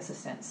 pandemic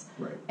assistance.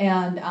 Right.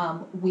 And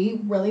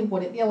we really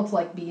wouldn't be able to,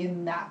 like, be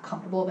in that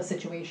comfortable of a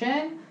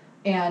situation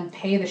and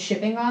pay the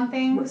shipping on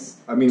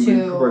things. Right. I mean,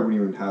 we probably wouldn't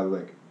even have,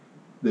 like,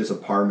 this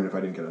apartment if I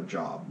didn't get a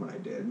job when I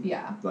did.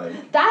 Yeah.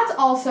 Like,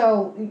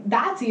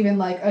 that's even,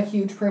 like, a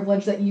huge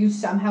privilege that you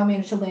somehow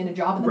managed to land a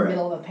job in the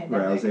middle of a pandemic.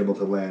 Right, I was able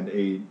to land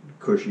a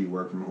cushy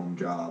work-from-home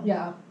job.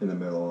 Yeah. In the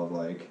middle of,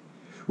 like...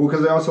 Well,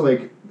 because I also,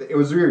 like, it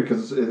was weird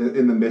because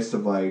in the midst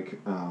of,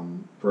 like,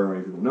 for how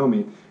many people know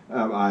me,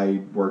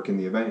 I work in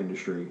the event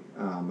industry.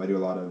 I do a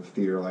lot of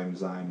theater, lighting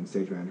design, and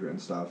stage management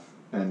and stuff.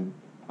 And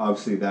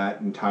obviously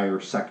that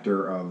entire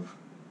sector of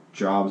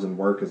jobs and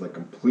work is, like,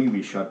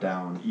 completely shut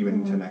down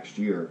even into next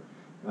year.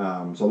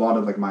 So a lot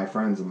of, like, my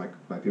friends and, like,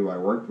 my people I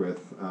worked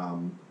with,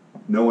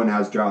 no one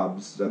has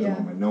jobs at the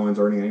moment. No one's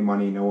earning any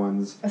money. No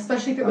one's...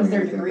 Especially if it was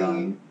their degree.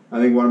 Done.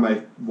 I think one of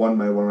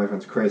my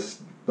friends,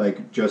 Chris,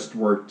 like, just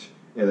worked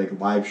a, like,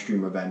 live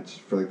stream event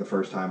for, like, the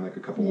first time, like, a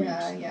couple weeks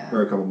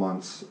or a couple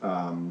months,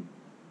 and,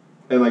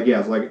 like,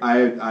 so, like,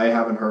 I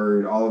haven't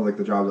heard all of, like,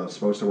 the jobs I was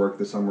supposed to work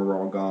this summer were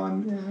all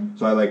gone,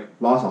 so I, like,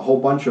 lost a whole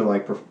bunch of,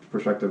 like,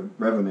 prospective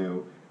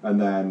revenue,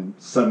 and then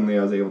suddenly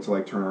I was able to,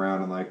 like, turn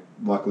around and, like,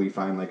 luckily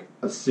find, like,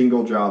 a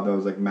single job that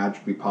was, like,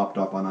 magically popped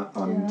up on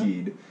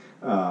Indeed,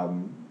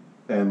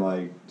 and,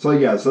 like, so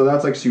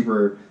that's, like,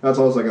 super, that's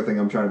also, like, a thing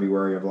I'm trying to be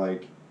wary of,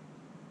 like,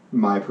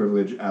 my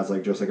privilege as,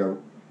 like, just, like,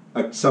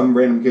 some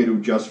random kid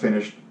who just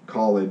finished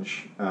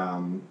college,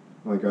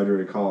 like,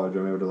 graduated college,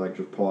 I'm able to, like,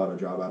 just pull out a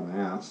job out of my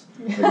ass.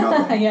 Like,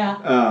 nothing.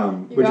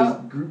 Which is,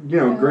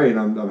 great,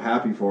 and I'm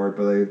happy for it,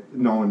 but, like,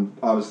 no one,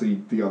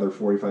 obviously, the other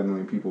 45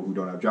 million people who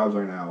don't have jobs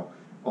right now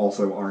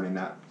also aren't in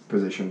that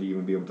position to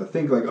even be able to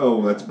think like, oh,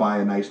 let's buy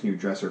a nice new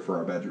dresser for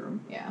our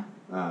bedroom. Yeah.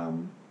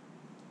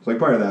 It's like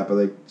part of that, but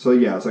like, so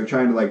yeah, it's like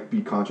trying to like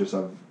be conscious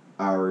of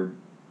our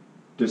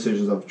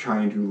decisions of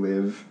trying to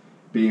live,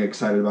 being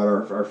excited about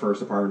our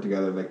first apartment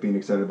together, like being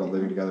excited about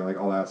living together, like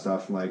all that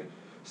stuff, and like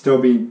still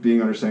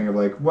being understanding of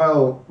like,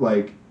 well,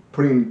 like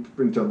putting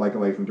into like a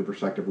life into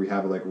perspective, we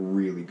have it like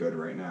really good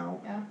right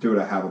now. Yeah. To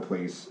have a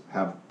place,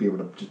 be able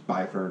to just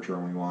buy furniture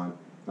when we want,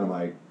 and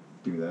like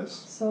do this.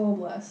 So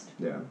blessed.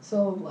 Yeah.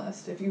 So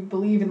blessed. If you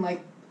believe in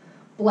like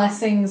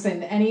blessings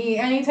and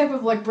any type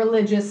of like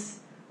religious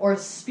or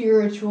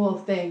spiritual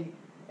thing,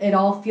 it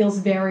all feels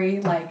very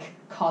like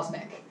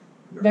cosmic.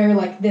 Yeah. Very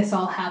like this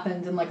all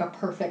happened in like a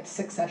perfect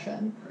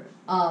succession.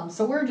 Right.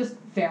 So we're just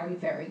very,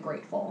 very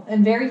grateful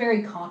and very,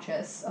 very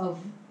conscious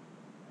of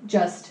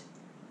just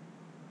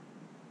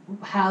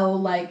how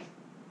like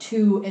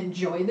to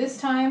enjoy this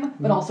time,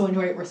 but also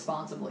enjoy it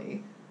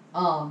responsibly.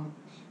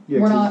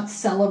 We're not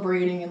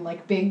celebrating in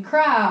like big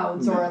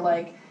crowds or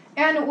like,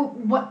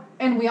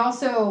 and we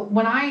also,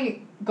 when I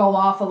go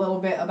off a little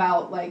bit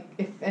about like,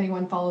 if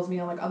anyone follows me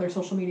on like other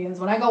social medias,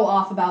 when I go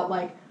off about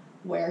like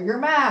wear your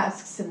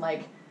masks and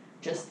like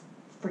just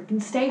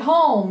freaking stay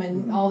home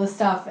and all this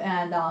stuff,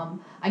 and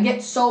I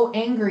get so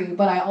angry,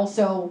 but I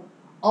also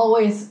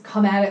always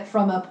come at it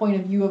from a point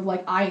of view of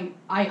like,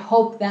 I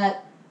hope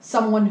that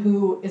someone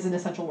who is an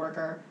essential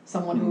worker,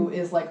 someone who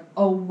is like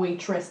a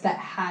waitress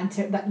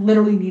that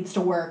literally needs to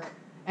work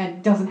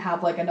and doesn't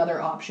have like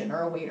another option,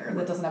 or a waiter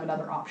that doesn't have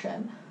another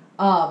option.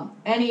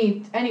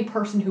 Any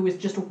person who is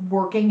just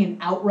working and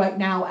out right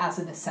now as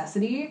a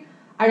necessity,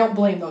 I don't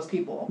blame those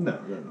people. No.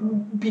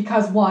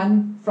 Because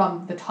one,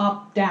 from the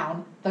top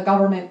down, the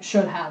government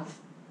should have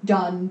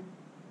done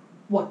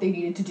what they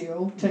needed to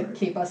do to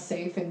keep us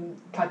safe and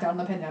cut down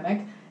the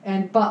pandemic.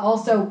 But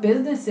also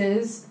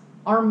businesses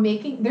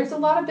there's a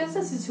lot of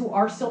businesses who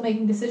are still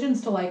making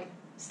decisions to like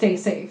stay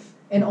safe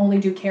and only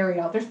do carry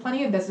out. There's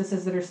plenty of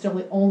businesses that are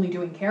still only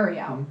doing carry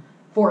out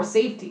for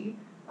safety.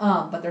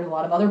 But there's a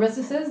lot of other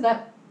businesses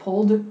that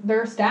pulled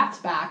their staffs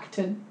back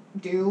to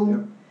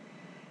do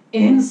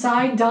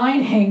inside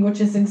dining, which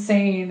is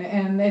insane.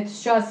 And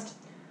it's just,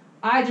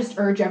 I just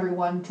urge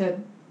everyone to,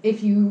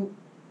 if you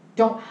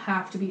don't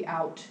have to be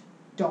out,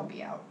 don't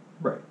be out.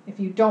 Right. If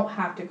you don't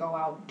have to go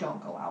out,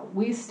 don't go out.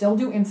 We still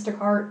do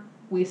Instacart.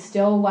 We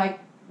still like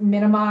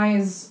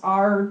minimize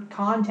our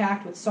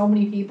contact with so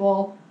many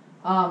people.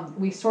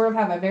 We sort of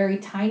have a very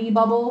tiny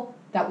bubble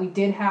that we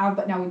did have,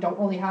 but now we don't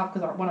really have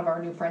because one of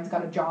our new friends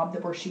got a job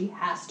where she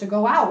has to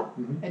go out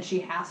and she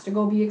has to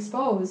go be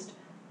exposed.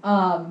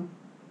 And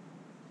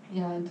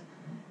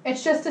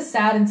it's just a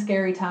sad and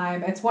scary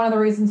time. It's one of the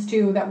reasons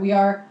too that we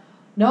are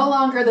no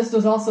longer, this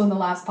was also in the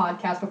last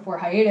podcast before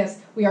hiatus,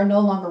 we are no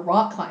longer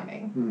rock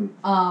climbing.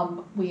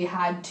 We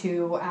had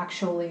to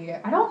actually,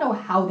 I don't know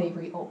how they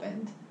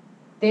reopened.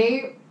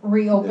 They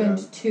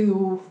reopened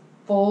to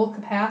full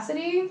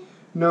capacity?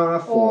 No,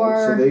 not full.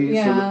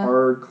 So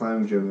our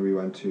climbing gym that we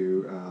went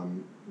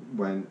to,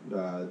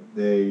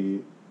 they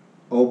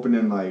opened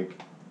in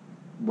like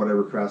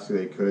whatever capacity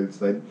they could.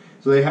 So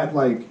they had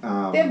like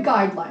they have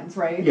guidelines,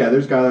 right? Yeah,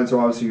 there's guidelines. So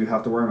obviously you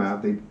have to wear a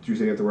mask. They do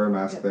say you have to wear a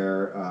mask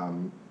there.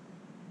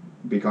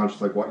 Be conscious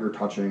like what you're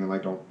touching, and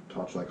like don't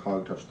touch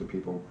the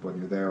people when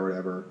you're there or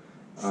whatever.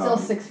 Still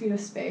 6 feet of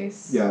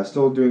space. Yeah,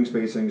 still doing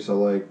spacing.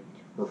 So like,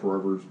 or for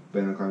whoever's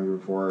been in climbing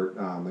before,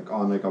 like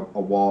on like a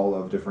wall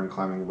of different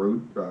climbing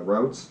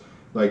routes.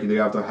 Like they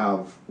have to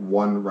have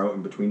one route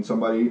in between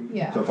somebody.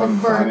 Yeah. So if I'm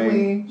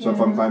climbing,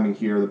 if I'm climbing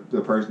here,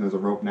 the person has a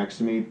rope next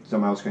to me.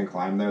 Someone else can't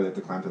climb there. They have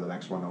to climb to the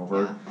next one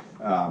over.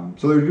 Yeah.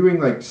 So they're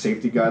doing like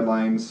safety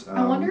guidelines.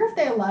 I wonder if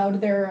they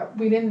allowed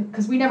we didn't,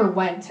 because we never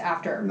went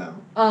after. No.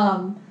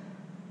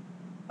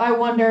 I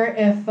wonder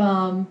if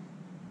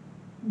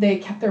they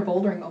kept their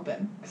bouldering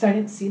open, because I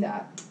didn't see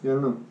that. Yeah, I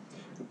don't know.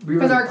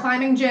 Because our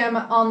climbing gym,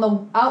 on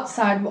the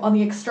outside, on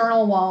the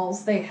external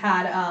walls, they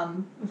had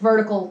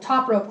vertical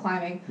top rope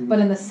climbing, but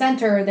in the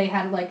center, they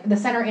had like, the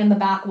center and the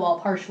back wall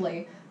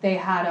partially, they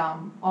had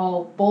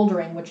all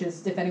bouldering, which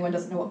is, if anyone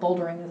doesn't know what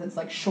bouldering is, it's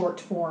like short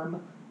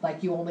form,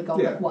 like you only go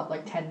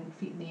like 10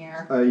 feet in the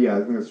air? Yeah,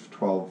 I think it's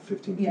 12,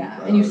 15 feet.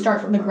 Yeah, and you start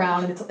from the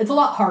ground, and it's a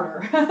lot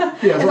harder.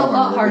 It's a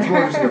lot harder. It's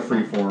more just like a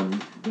free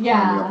form.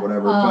 Yeah.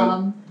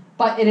 Whatever.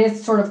 But it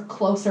is sort of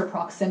closer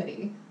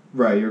proximity.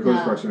 Right, you're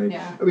close proximity.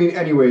 Yeah. I mean,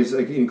 anyways,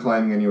 like in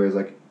climbing,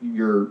 like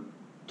you're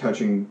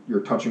touching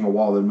a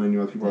wall that many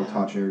other people are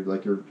touching,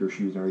 like your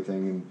shoes and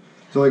everything, and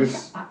so like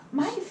it's.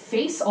 My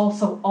face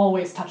also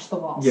always touched the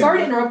wall. Yeah. Sorry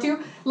to interrupt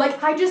you.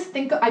 Like I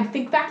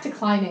think back to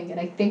climbing, and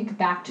I think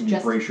back to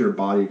just brace your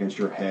body against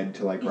your head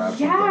to like grab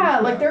something. Yeah,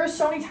 like there are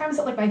so many times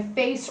that like my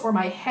face or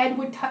my head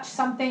would touch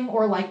something,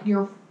 or like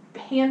your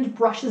hand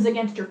brushes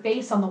against your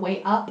face on the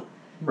way up.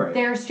 Right.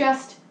 There's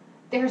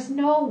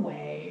no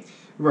way.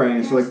 Right,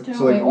 and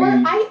or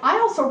I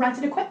also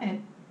rented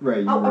equipment.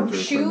 Right. Of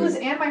shoes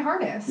and my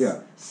harness.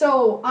 Yeah.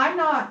 So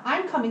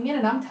I'm coming in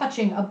and I'm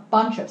touching a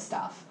bunch of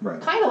stuff. Right.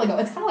 It's kind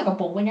of like a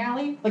bowling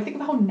alley. Like, think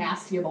of how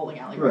nasty a bowling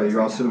alley Right, is.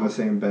 you're all sitting on the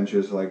same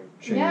benches, like,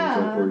 change,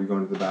 like, or you're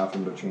going to the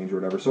bathroom to change or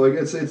whatever. So, like,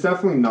 it's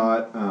definitely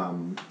not,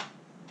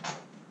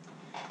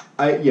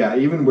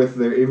 even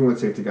with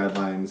safety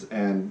guidelines,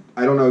 and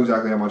I don't know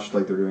exactly how much,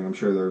 like, they're doing. I'm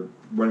sure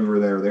when we were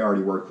there, they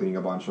already were cleaning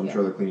a bunch, so I'm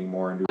sure they're cleaning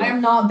more and doing. I am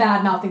not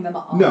bad mouthing them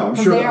all. No, I'm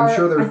sure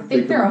they're. I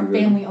think they're a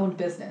family-owned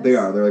business. They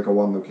are. They're like a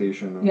one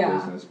location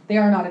business. They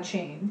are not a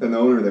chain. And the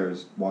owner there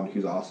is one.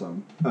 He's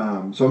awesome.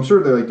 So I'm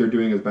sure they're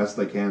doing as best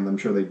they can. I'm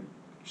sure they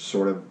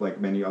sort of like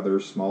many other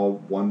small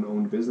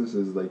one-owned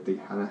businesses, like they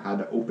kind of had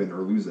to open or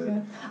lose it.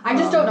 Yeah. I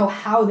just don't know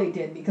how they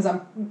did, because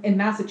in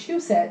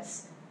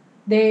Massachusetts,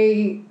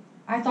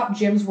 I thought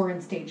gyms were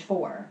in stage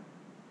 4.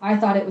 I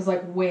thought it was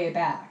like way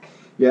back.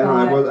 Yeah,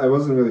 I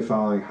wasn't really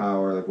following how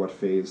or like what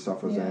phase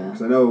stuff was in,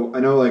 because I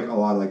know like a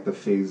lot of like the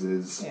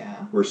phases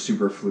were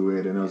super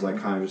fluid, and it was like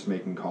kind of just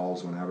making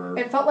calls whenever.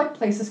 It felt like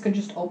places could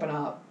just open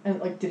up and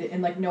like did it,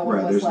 and like no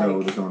one was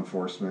there's no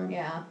enforcement.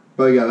 Yeah.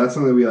 But yeah, that's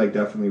something we like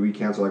we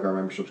cancel like our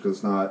memberships,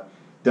 because it's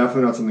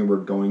definitely not something we're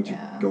going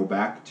to go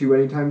back to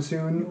anytime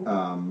soon.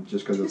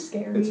 Just because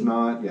it's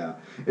not. Yeah,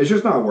 it's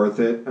just not worth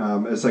it.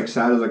 It's like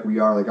sad as like we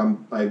are. Like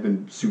I've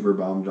been super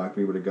bummed not to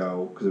be able to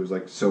go, because it was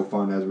like so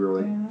fun as we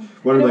were like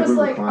when we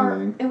were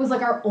climbing. It was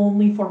like our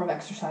only form of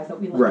exercise that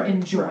we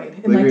enjoyed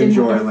and like didn't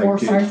have to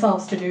force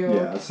ourselves to do.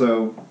 Yeah,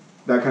 so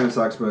that kind of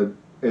sucks, but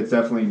it's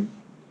definitely.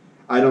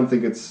 I don't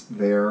think it's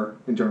there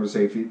in terms of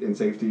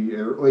safety.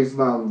 At least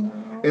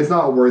it's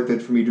not worth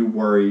it for me to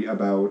worry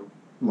about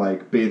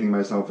like bathing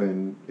myself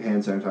in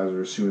hand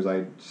sanitizer as soon as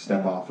I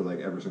step off of like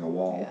every single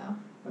wall. Yeah.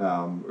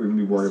 Or even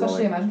be worried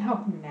Especially about, like, imagine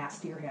how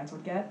nasty your hands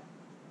would get.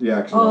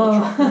 Yeah,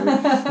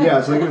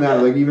 yeah. So like even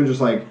that, like even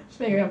just like just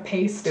making a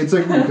paste. It's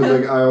like because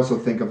like I also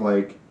think of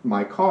like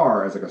my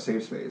car as like a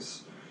safe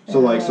space. So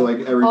like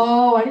every.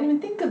 Oh, I didn't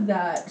even think of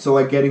that. So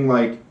like getting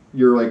like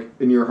you're like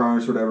in your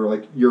harness or whatever,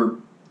 like you're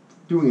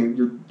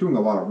doing a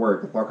lot of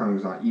work. The park climbing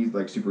is not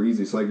like super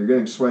easy. So like you're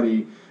getting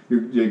sweaty.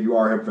 You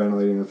are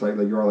hyperventilating. It's like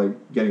you are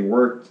like getting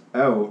worked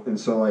out, and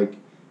so like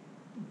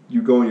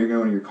you're going in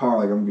your car,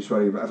 like I'm gonna be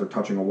sweaty after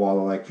touching a wall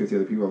that like 50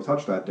 other people have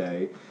touched that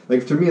day.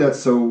 Like to me,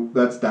 that's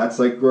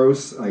like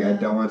gross. Like I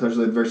don't want to touch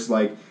it. Versus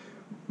like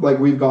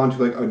we've gone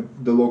to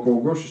like the local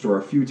grocery store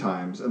a few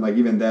times, and like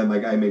even then,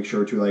 like I make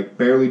sure to like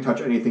barely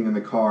touch anything in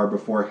the car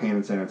before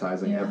hand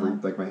sanitizing every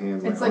like my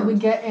hands. It's my like arms. we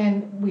get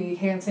in, we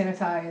hand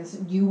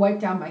sanitize. You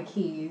wipe down my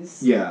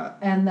keys. Yeah.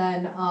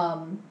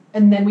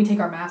 And then we take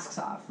our masks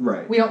off.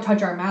 Right. We don't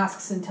touch our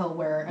masks until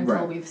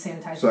we've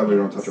sanitized. So that we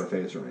don't touch our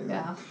face or anything.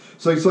 Yeah.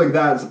 So it's like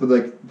that, but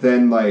like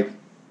then like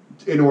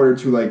in order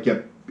to like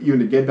get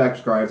back to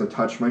the car, I have to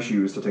touch my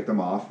shoes to take them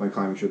off, my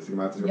climbing shoes to take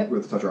them off. We have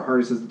to touch our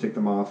harnesses to take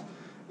them off,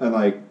 and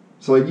like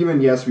so like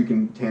even yes we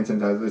can hand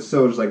sanitize. It's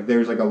still just like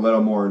there's like a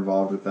little more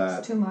involved with that.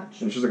 It's too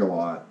much. And it's just like a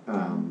lot.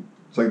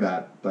 It's like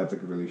that's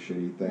like a really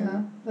shitty thing.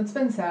 Yeah, that's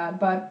been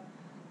sad, but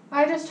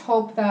I just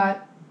hope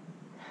that.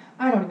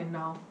 I don't even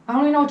know. I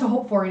don't even know what to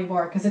hope for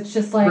anymore, because it's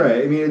just like...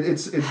 Right, I mean,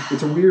 it's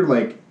a weird,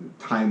 like,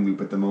 time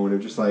loop at the moment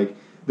of just, like,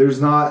 there's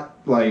not,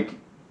 like,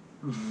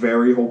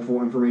 very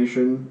hopeful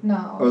information.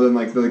 No. Other than,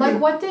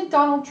 like... what did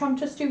Donald Trump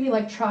just do? He,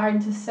 like,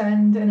 tried to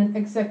send an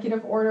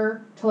executive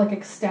order to, like,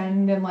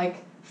 extend and,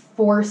 like,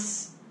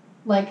 force,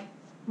 like,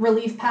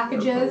 relief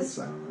packages.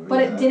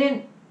 But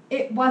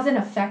it wasn't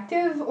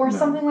effective or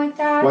something like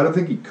that. Well, I don't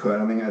think he could.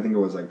 I think it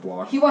was, like,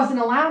 blocked. He wasn't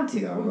allowed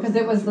to, because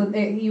it was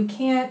you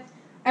can't...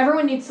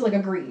 Everyone needs to, like,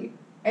 agree.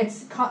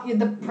 It's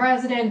the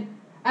president.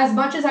 As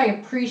much as I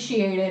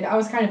appreciated, I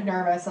was kind of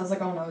nervous. I was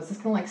like, oh no, is this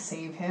gonna like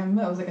save him?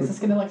 I was like, is this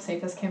gonna like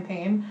save this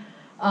campaign?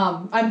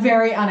 I'm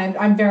very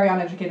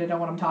uneducated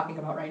on what I'm talking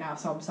about right now,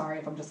 so I'm sorry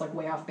if I'm just like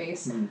way off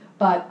base.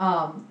 But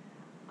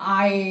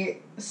I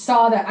just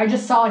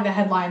saw like the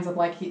headlines of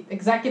like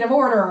executive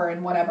order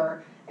and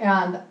whatever,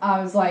 and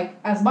I was like,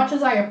 as much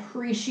as I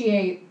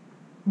appreciate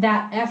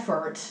that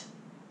effort,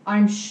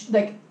 I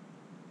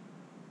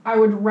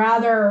would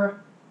rather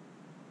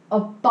a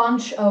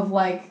bunch of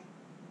like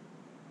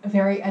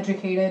very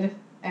educated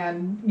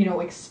and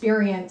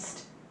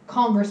experienced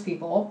Congress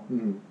people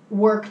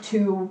work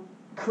to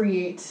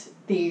create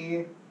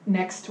the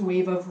next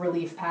wave of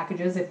relief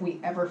packages if we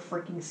ever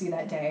freaking see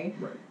that day,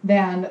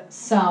 than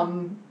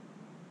some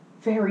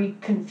very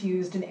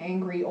confused and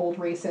angry old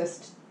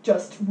racist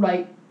just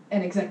write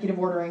an executive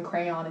order in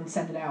crayon and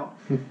send it out.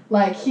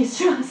 Like he's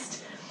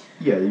just.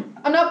 Yeah.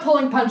 I'm not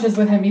pulling punches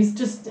with him. He's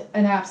just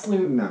an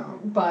absolute...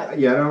 No. But...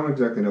 Yeah, I don't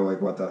exactly know, like,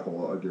 what that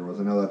whole argument was.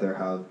 I know that there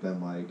have been,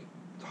 like,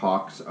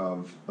 talks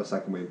of a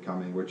second wave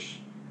coming, which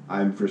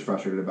I'm just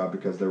frustrated about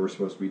because there were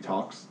supposed to be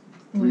talks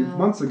 3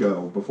 months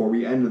ago before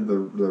we ended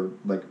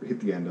hit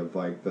the end of,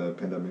 like, the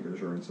pandemic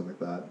insurance and stuff like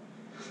that.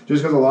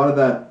 Just because a lot of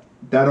the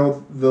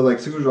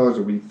 $600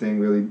 a week thing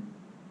really...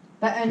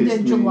 That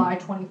ended July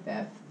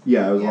 25th.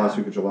 Yeah, it was the last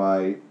week of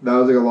July. That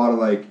was, like, a lot of,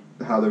 like,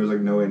 how there was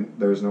like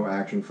there was no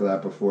action for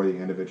that before the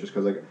end of it, just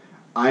because like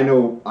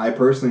I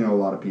personally know a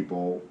lot of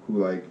people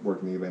who like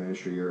work in the event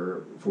industry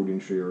or food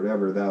industry or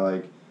whatever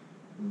that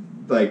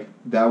like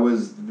that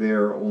was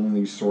their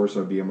only source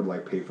of being able to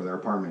like pay for their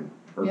apartment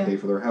or pay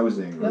for their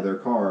housing or their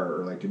car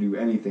or like to do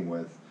anything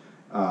with,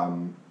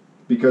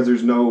 because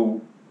there's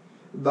no.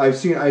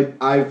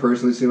 I've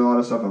personally seen a lot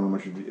of stuff. I don't know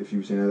much if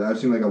you've seen it. I've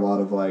seen like a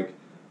lot of like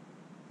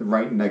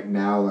like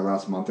now, like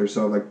last month or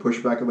so, like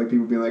pushback of like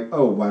people being like,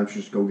 oh, why don't you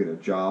just go get a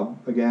job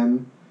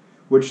again?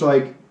 Which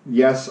like,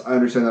 yes, I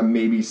understand that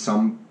maybe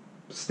some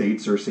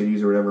states or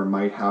cities or whatever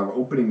might have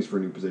openings for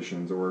new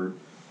positions or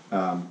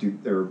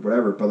or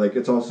whatever, but like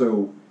it's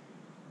also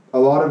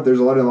there's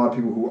a lot of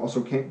people who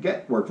also can't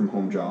get work from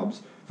home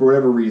jobs for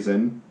whatever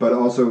reason, but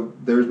also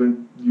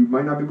you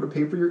might not be able to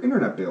pay for your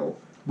internet bill.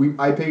 We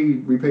pay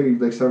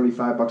like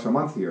 $75 a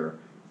month here.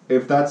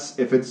 If it's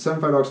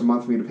 $75 a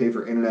month for me to pay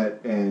for internet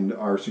and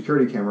our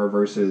security camera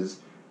versus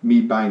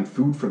me buying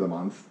food for the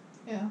month.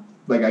 Yeah.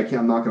 Like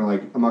I'm not gonna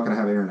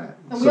have internet.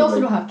 And we also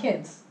don't have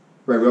kids.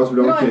 Right, we also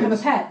don't have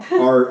kids. Have a pet.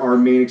 Our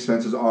main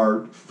expenses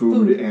are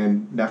food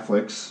and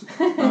Netflix.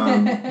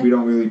 We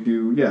don't really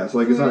do so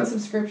like food it's not and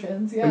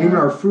subscriptions. Yeah. And even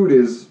our food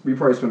we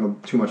probably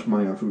spend too much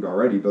money on food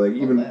already. But like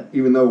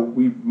even though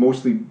we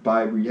mostly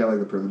we have like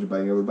the privilege of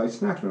being able to buy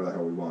snacks whenever the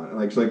hell we want. And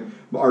like so like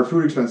our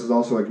food expense is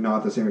also like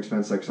not the same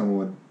expense like someone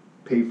would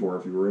pay for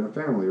if you were in a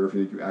family or if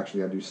you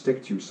actually had to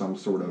stick to some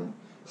sort of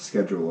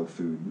schedule of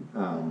food.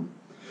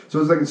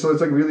 So it's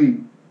like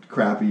really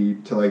crappy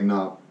to like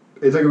not.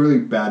 It's like a really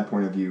bad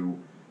point of view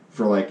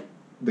for like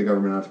the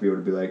government not to be able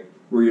to be like,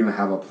 we're going to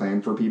have a plan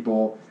for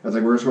people. It's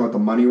like we're just going to let the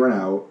money run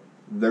out.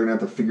 They're going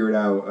to have to figure it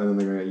out, and then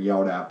they're going to get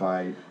yelled at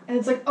by. And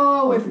it's like,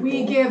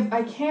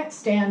 I can't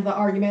stand the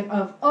argument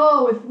of,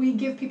 if we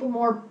give people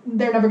more,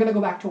 they're never going to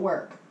go back to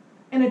work.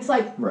 And it's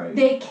like,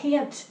 they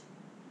can't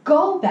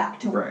go back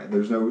to work. Right.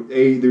 There's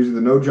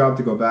either no job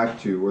to go back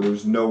to, or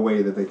there's no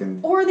way that they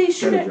can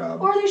get a job.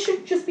 Or they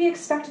should just be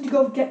expected to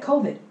go get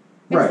COVID.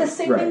 It's the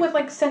same thing with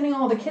like sending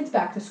all the kids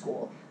back to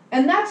school.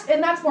 And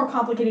that's more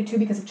complicated too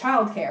because of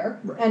childcare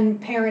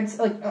and parents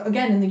like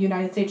again in the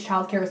United States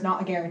childcare is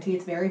not a guarantee.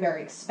 It's very,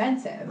 very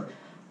expensive.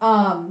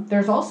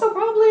 There's also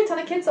probably a ton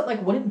of kids that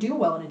like wouldn't do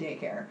well in a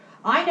daycare.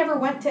 I never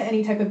went to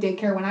any type of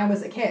daycare when I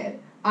was a kid.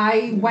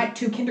 I went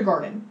to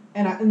kindergarten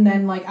and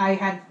then like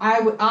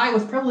I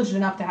was privileged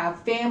enough to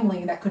have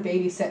family that could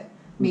babysit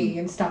me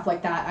and stuff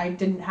like that. I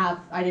didn't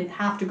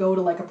have to go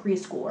to like a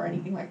preschool or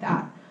anything like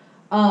that.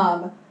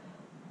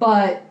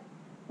 But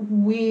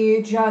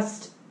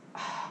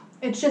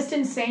it's just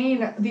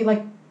insane.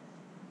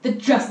 The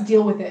just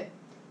deal with it.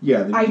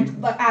 Yeah.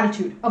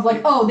 Attitude of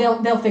like,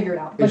 they'll figure it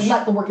out. Like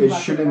let the working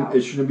class figure it out.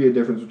 It shouldn't be a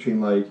difference between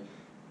like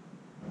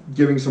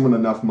giving someone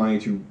enough money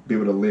to be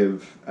able to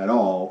live at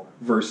all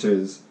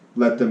versus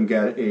let them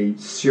get a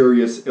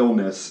serious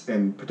illness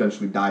and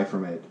potentially die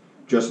from it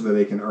just so that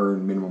they can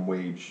earn minimum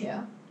wage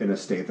in a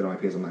state that only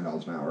pays them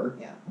 $9 an hour.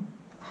 Yeah.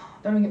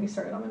 Don't even get me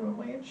started on minimum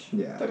wage.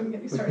 Yeah. Don't even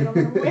get me started on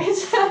minimum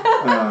wage.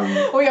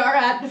 We are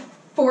at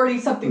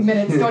 40-something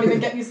minutes. Don't even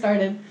get me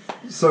started.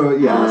 So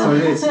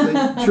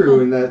it's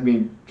true, and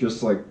that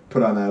just like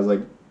put on that as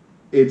like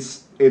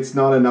it's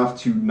not enough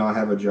to not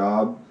have a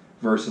job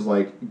versus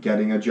like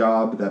getting a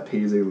job that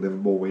pays a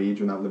livable wage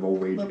when that livable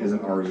wage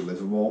isn't already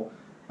livable.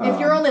 If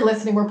you're only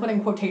listening, we're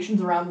putting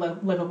quotations around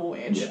livable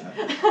wage. Yeah,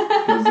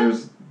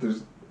 because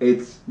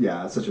it's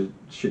such a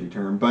shitty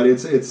term, but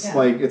it's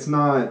like it's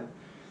not.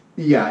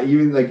 Yeah,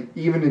 even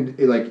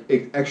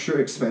in extra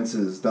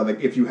expenses that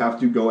like if you have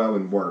to go out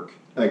and work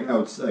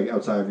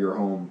outside of your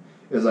home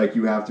is like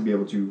you have to be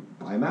able to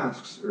buy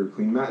masks or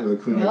clean a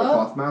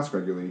cloth mask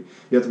regularly.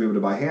 You have to be able to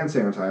buy hand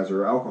sanitizer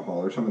or alcohol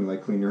or something to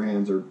like clean your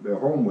hands or at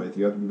home with.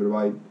 You have to be able to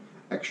buy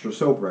extra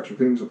soap or extra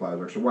cleaning supplies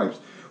or extra wipes,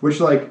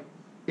 which like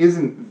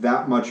isn't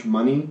that much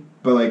money,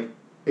 but like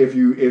if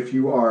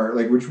you are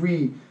like which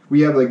we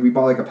have like we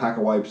bought like a pack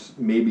of wipes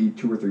maybe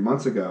 2 or 3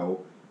 months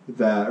ago.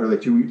 That or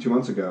like 2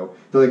 months ago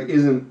that like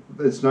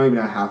it's not even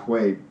at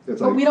halfway. It's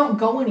like we don't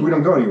go anywhere. We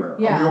don't go anywhere.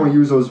 Yeah. We only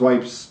use those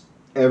wipes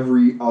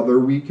every other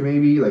week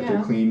maybe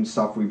to clean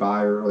stuff we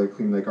buy or like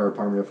clean like our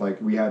apartment if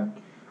like we had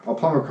a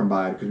plumber come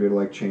by because we had to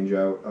like change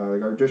out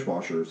like our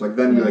dishwashers. Like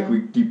then we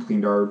deep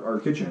cleaned our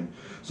kitchen.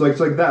 So like it's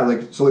like that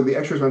the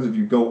extra expense if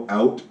you go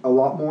out a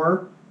lot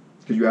more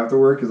because you have to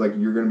work is like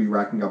you're going to be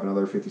racking up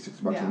another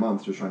 $50-$60 a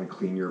month just trying to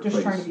clean your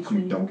place so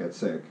you don't get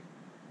sick.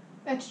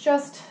 It's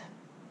just.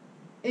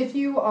 If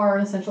you are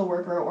an essential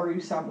worker or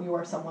you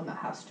are someone that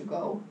has to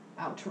go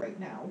out right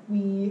now,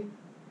 we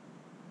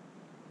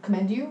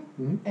commend you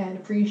and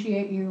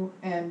appreciate you,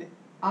 and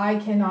I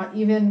cannot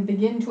even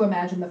begin to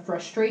imagine the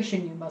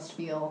frustration you must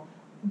feel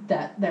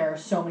that there are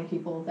so many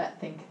people that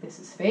think this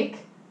is fake,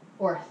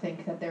 or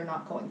think that they're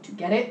not going to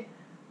get it,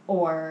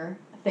 or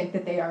think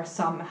that they are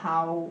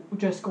somehow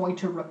just going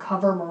to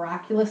recover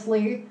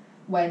miraculously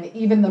when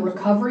even the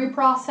recovery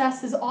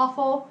process is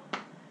awful.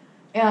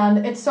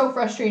 And it's so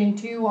frustrating,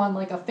 too, on,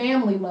 like, a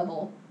family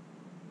level.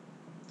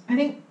 I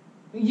think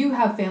you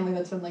have family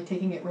that's been, like,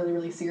 taking it really,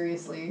 really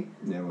seriously.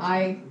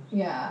 I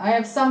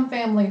have some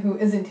family who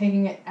isn't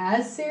taking it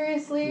as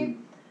seriously.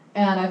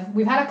 And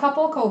we've had a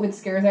couple COVID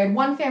scares. I had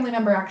one family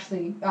member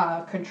actually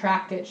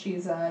contract it.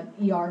 She's an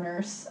ER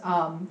nurse.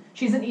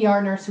 She's an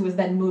ER nurse who was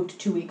then moved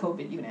to a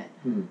COVID unit.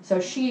 So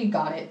she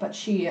got it, but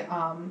she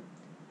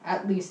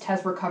at least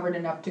has recovered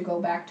enough to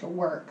go back to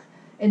work.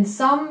 In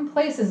some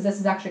places, this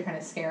is actually kind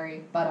of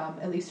scary, but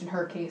at least in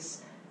her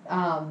case,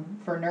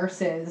 for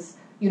nurses,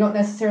 you don't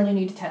necessarily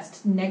need to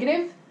test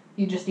negative.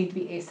 You just need to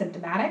be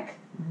asymptomatic,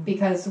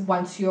 because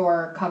once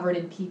you're covered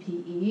in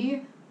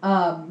PPE,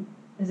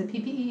 is it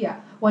PPE? Yeah.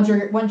 Once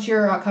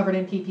you're covered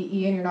in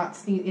PPE and you're not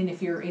and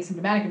if you're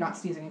asymptomatic, you're not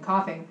sneezing and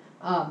coughing,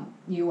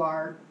 you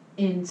are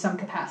in some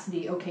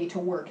capacity okay to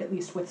work, at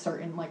least with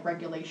certain like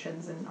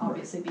regulations and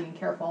obviously being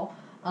careful.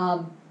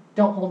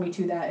 Don't hold me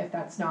to that if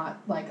that's not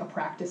like a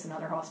practice in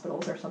other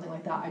hospitals or something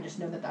like that. I just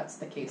know that that's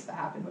the case that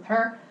happened with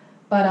her.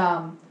 But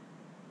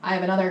I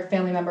have another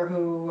family member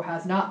who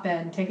has not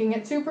been taking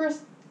it super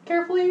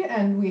carefully,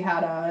 and we had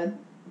to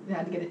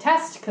get a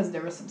test because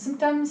there were some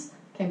symptoms.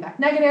 Came back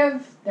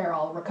negative. They're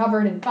all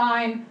recovered and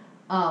fine.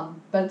 But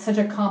it's such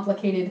a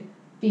complicated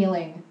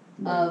feeling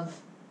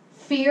of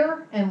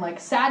fear and like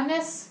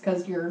sadness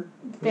because your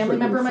family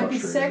member might be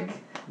sick.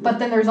 But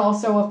then there's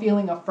also a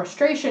feeling of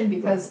frustration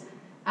because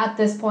at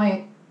this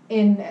point,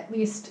 in at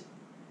least,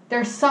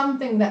 there's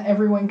something that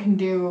everyone can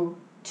do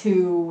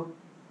to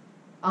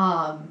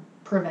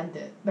prevent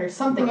it. There's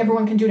something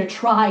everyone can do to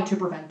try to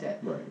prevent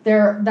it.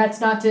 That's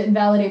not to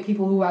invalidate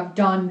people who have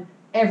done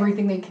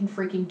everything they can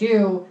freaking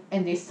do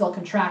and they still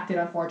contract it,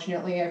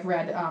 unfortunately. I've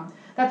read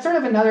that's sort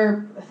of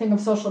another thing of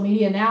social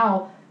media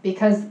now,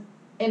 because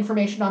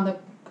information on the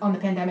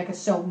pandemic is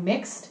so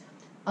mixed.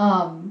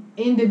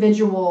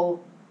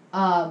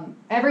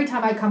 Every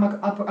time I come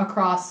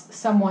across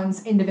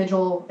someone's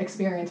individual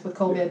experience with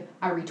COVID,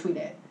 I retweet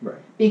it.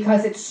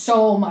 Because it's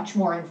so much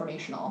more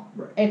informational.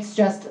 It's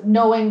just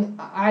knowing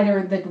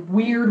either the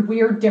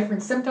weird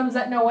different symptoms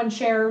that no one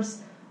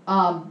shares,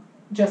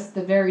 just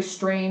the very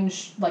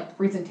strange like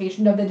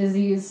presentation of the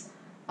disease,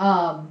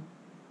 and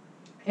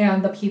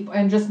the people,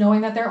 and just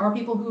knowing that there are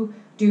people who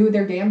do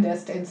their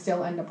damnedest and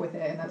still end up with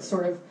it, and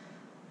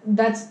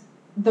that's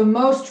the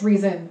most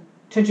reason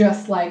to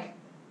just like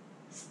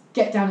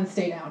get down and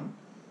stay down.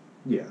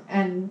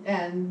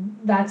 And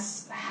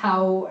that's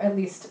how at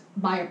least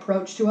my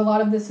approach to a lot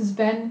of this has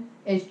been,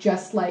 is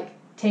just like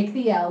take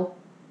the L,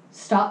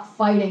 stop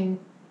fighting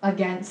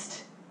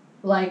against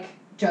like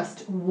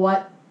just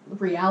what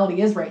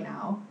reality is right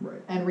now.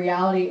 And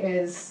reality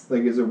is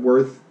like, is it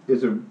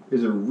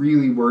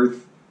really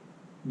worth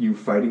you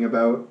fighting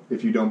about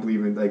if you don't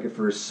believe in, like, if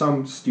for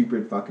some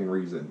stupid fucking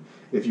reason,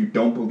 if you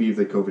don't believe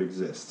that COVID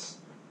exists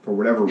for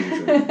whatever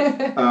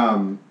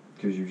reason,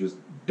 because you just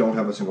don't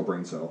have a single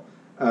brain cell,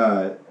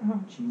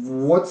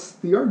 what's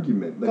the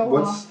argument? Like,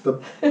 what's the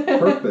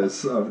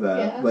purpose of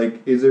that?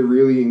 Like, is it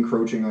really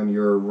encroaching on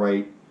your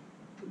right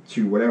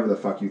to whatever the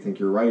fuck you think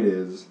your right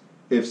is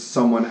if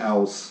someone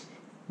else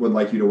would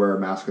like you to wear a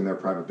mask in their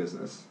private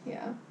business?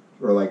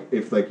 Or like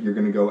if like you're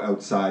gonna go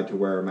outside to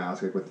wear a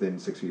mask like within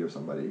 6 feet of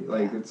somebody,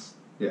 like it's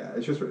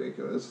just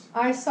ridiculous.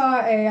 I saw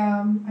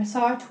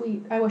a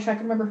tweet. I wish I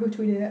could remember who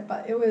tweeted it,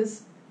 but it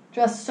was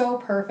just so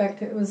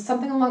perfect. It was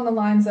something along the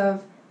lines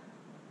of,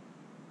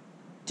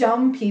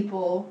 dumb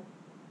people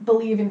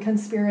believe in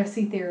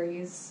conspiracy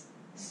theories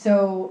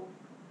so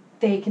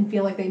they can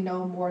feel like they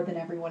know more than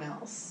everyone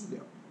else.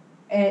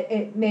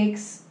 It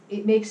makes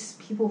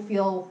people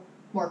feel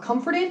more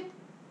comforted.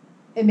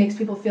 It makes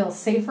people feel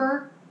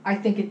safer. I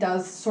think it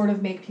does sort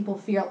of make people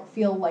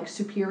feel like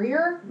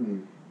superior.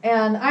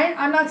 And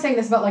I'm not saying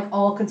this about like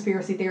all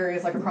conspiracy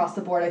theories like across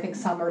the board. I think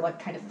some are like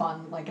kind of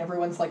fun. Like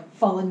everyone's like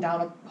fallen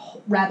down a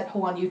rabbit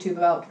hole on YouTube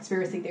about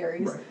conspiracy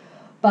theories.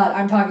 But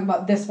I'm talking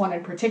about this one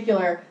in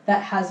particular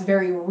that has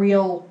very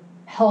real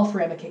health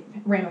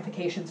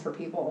ramifications for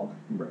people.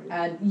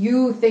 And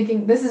you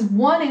thinking, this is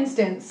one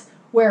instance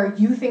where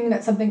you think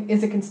that something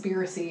is a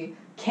conspiracy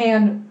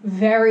can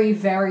very,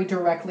 very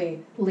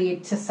directly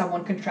lead to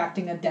someone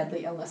contracting a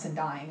deadly illness and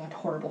dying a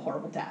horrible,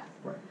 horrible death.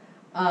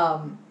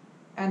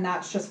 And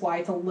that's just why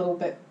it's a little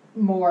bit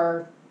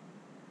more...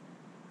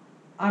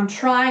 I'm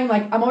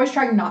always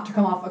trying not to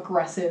come off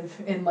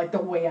aggressive in, like, the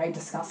way I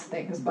discuss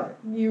things, but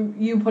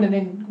you put it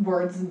in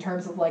words in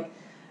terms of, like,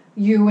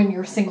 you and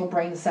your single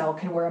brain cell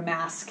can wear a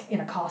mask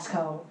in a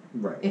Costco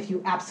if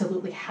you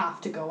absolutely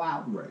have to go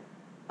out.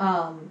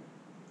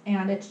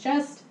 And it's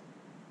just...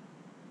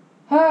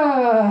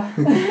 this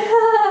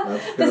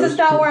is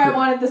not where I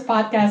wanted this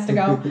podcast to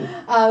go.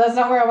 That's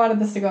not where I wanted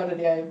this to go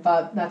today,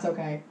 but that's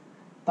okay.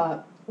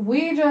 But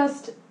we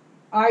just...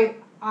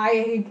 I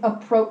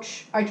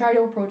try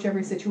to approach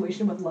every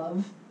situation with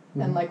love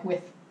and like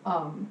with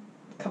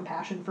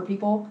compassion for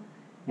people,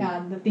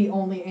 and the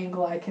only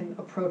angle I can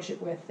approach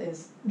it with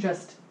is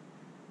just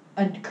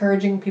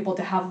encouraging people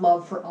to have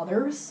love for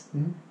others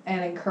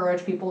and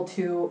encourage people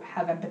to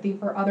have empathy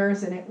for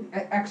others and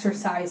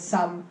exercise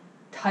some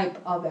type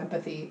of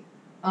empathy.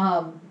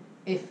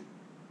 If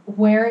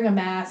wearing a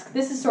mask,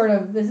 this is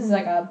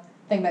like a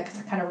thing that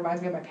kind of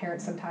reminds me of my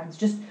parents sometimes,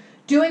 just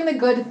doing the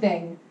good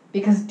thing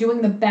because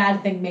doing the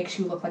bad thing makes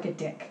you look like a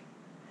dick.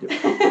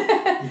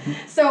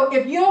 So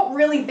if you don't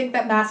really think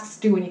that masks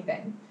do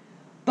anything,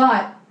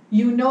 but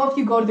you know if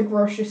you go to the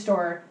grocery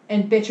store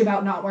and bitch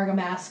about not wearing a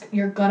mask,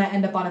 you're gonna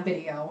end up on a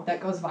video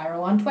that goes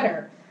viral on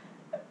Twitter.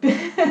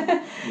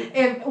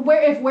 If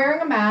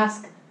wearing a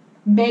mask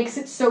makes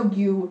it so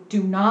you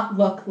do not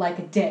look like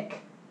a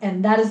dick,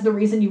 and that is the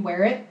reason you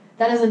wear it,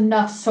 that is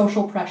enough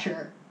social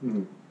pressure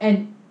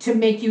and to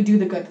make you do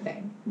the good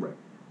thing. Right.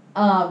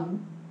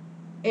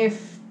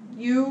 If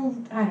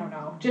you, I don't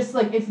know, just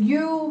like if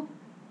you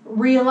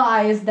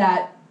realize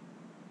that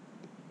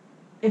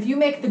if you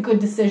make the good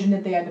decision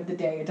at the end of the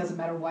day, it doesn't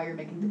matter why you're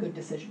making the good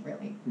decision,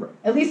 really. Right.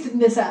 At least in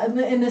this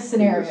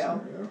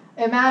scenario.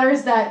 It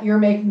matters that you're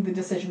making the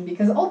decision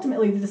because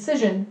ultimately the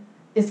decision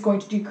is going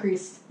to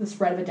decrease the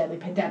spread of a deadly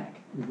pandemic.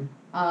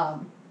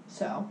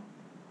 So,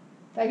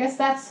 I guess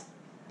that's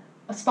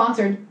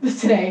sponsored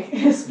today.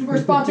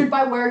 We're sponsored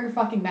by Wear Your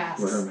Fucking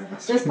Masks. Wear a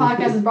mask. This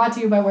podcast is brought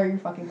to you by Wear Your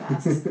Fucking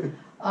Masks.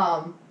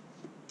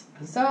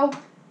 So,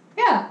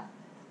 yeah,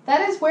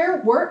 that is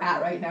where we're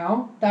at right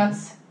now.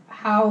 That's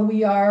how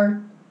we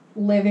are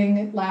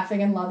living,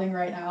 laughing, and loving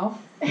right now.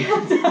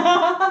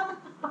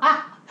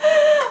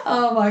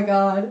 Oh my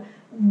god.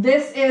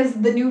 This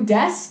is the new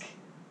desk.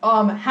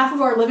 Half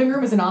of our living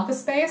room is an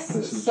office space.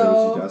 This is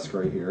Josie's desk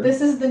right here.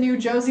 This is the new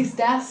Josie's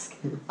desk.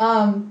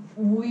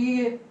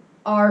 We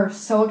are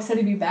so excited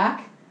to be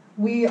back.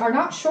 We are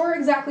not sure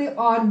exactly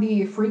on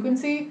the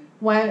frequency,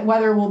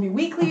 whether we'll be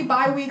weekly,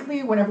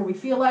 bi-weekly, whenever we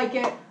feel like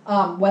it,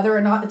 whether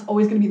or not it's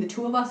always going to be the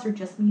two of us or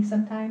just me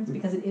sometimes,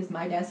 because it is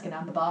my desk and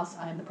I'm the boss.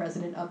 I am the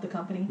president of the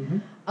company.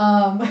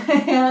 And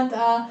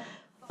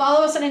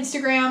follow us on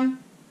Instagram.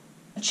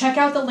 Check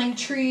out the link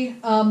tree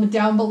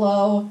down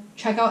below.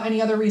 Check out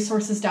any other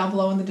resources down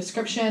below in the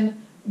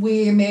description.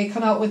 We may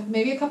come out with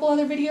maybe a couple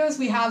other videos.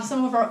 We have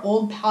some of our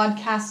old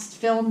podcasts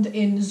filmed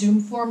in Zoom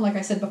form, like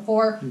I said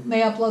before.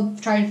 May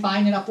try and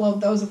find and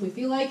upload those if we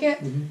feel like it.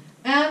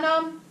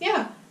 And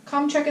yeah,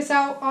 come check us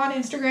out on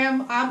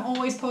Instagram. I'm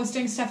always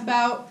posting stuff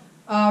about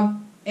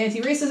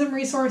anti-racism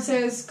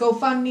resources,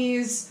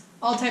 GoFundMes,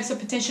 all types of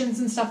petitions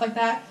and stuff like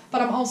that.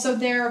 But I'm also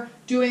there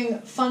doing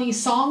funny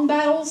song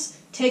battles,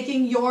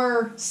 taking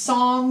your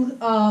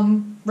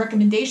song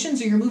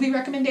recommendations or your movie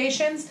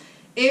recommendations.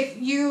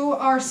 If you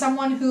are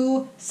someone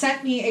who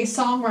sent me a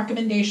song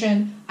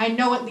recommendation, I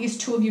know at least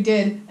 2 of you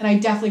did, and I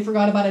definitely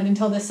forgot about it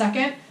until this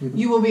second,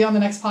 you will be on the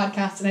next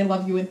podcast, and I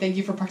love you, and thank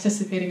you for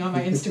participating on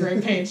my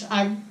Instagram page.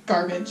 I'm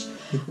garbage.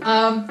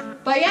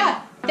 But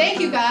yeah, thank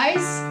you guys,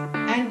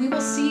 and we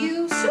will see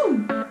you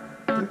soon.